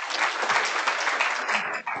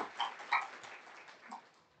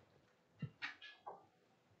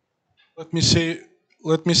 Let me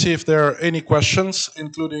see if there are any questions,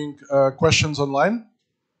 including questions online.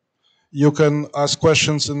 You can ask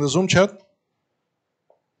questions in the Zoom chat. Can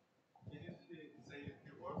you say a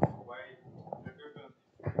few words why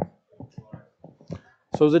Jacobian is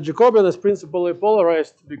polarized? So the Jacobian is principally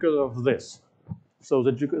polarized because of this. So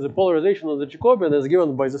the polarization of the Jacobian is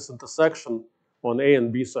given by this intersection on A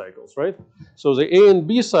and B cycles, right? So the A and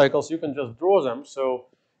B cycles, you can just draw them. So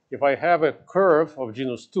if I have a curve of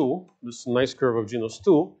genus 2, this nice curve of genus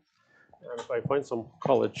 2, and if I find some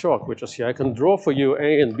colored chalk, which is here, I can draw for you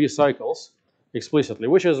A and B cycles explicitly,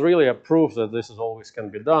 which is really a proof that this is always can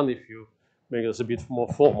be done if you make this a bit more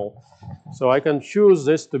formal. So I can choose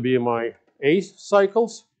this to be my A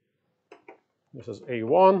cycles. This is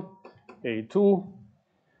A1, A2,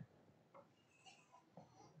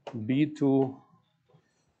 B2,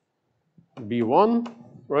 B1,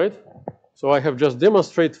 right? So I have just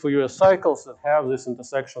demonstrated for you cycles that have these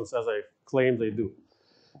intersections as I claim they do.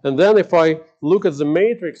 And then if I look at the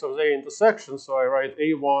matrix of the intersections, so I write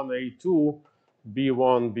A1, A2,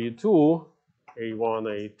 B1, B2,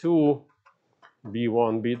 A1, A2,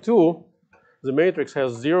 B1, B2, the matrix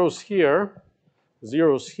has zeros here,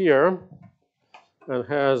 and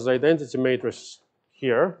has identity matrix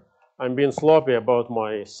here. I'm being sloppy about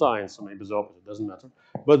my signs, so maybe the opposite, doesn't matter.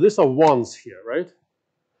 But these are ones here, right?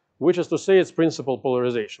 Which is to say it's principal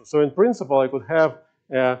polarization. So in principle, I could have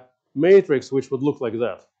a matrix which would look like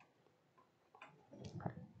that.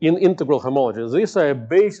 In integral homologies, these are a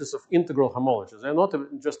basis of integral homologies. They're not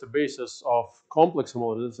just a basis of complex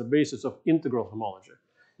homology, it's a basis of integral homology.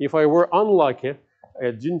 If I were unlucky,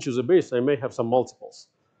 I didn't choose a base, I may have some multiples.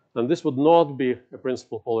 And this would not be a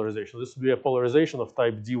principal polarization. This would be a polarization of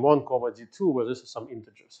type D1, D2, where this is some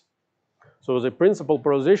integers. So the principal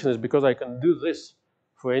polarization is because I can do this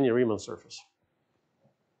for any Riemann surface.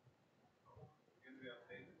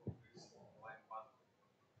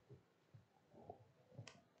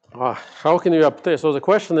 How can you update? So the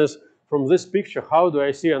question is, from this picture, how do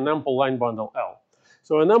I see an ample line bundle L?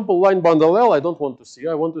 So an ample line bundle L, I don't want to see.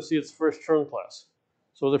 I want to see its first Chern class.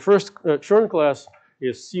 So the first Chern class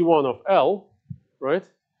is C1 of L, right?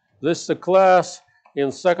 This is a class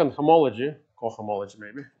in second homology, cohomology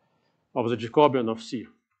maybe, of the Jacobian of C,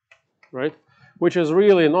 right? Which is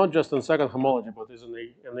really not just in second homology, but is in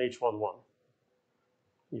H11,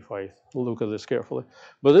 if I look at this carefully.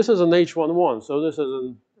 But this is an H11, so this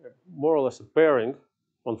is more or less a pairing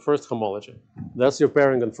on first homology. That's your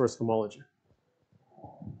pairing on first homology.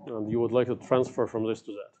 And you would like to transfer from this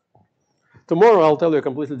to that. Tomorrow I'll tell you a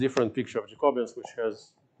completely different picture of Jacobians, which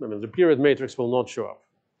has, I mean, the period matrix will not show up.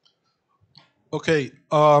 Okay,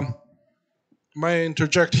 may I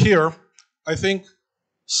interject here? I think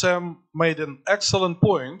Sam made an excellent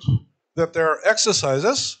point that there are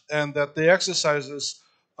exercises and that the exercises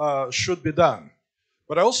should be done.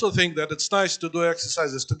 But I also think that it's nice to do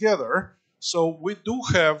exercises together. So we do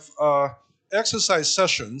have exercise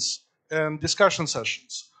sessions and discussion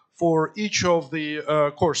sessions for each of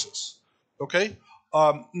the courses. Okay?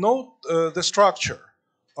 Note the structure.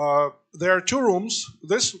 There are two rooms,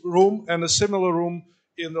 this room and a similar room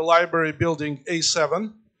in the library building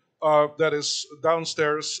A7 that is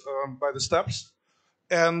downstairs by the steps.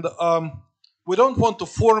 And we don't want to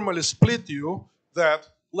formally split you that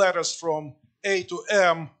let us from A to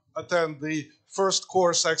M attend the first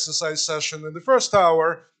course exercise session in the first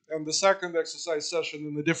hour and the second exercise session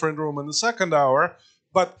in a different room in the second hour,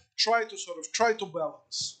 but try to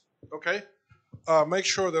balance, okay? Make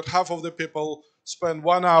sure that half of the people spend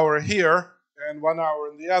 1 hour here and 1 hour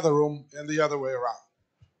in the other room and the other way around.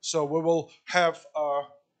 So we will have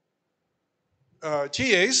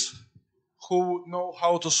TAs who know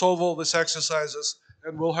how to solve all these exercises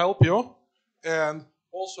and will help you, and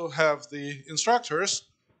also have the instructors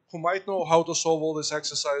who might know how to solve all these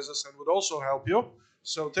exercises and would also help you.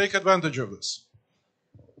 So take advantage of this.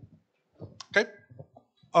 Okay?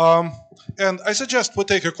 And I suggest we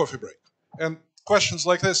take a coffee break. And questions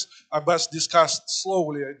like this are best discussed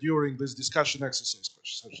slowly during this discussion exercise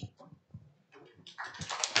session.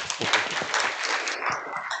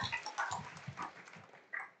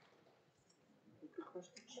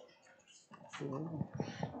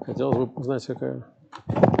 Хотелось бы узнать, какая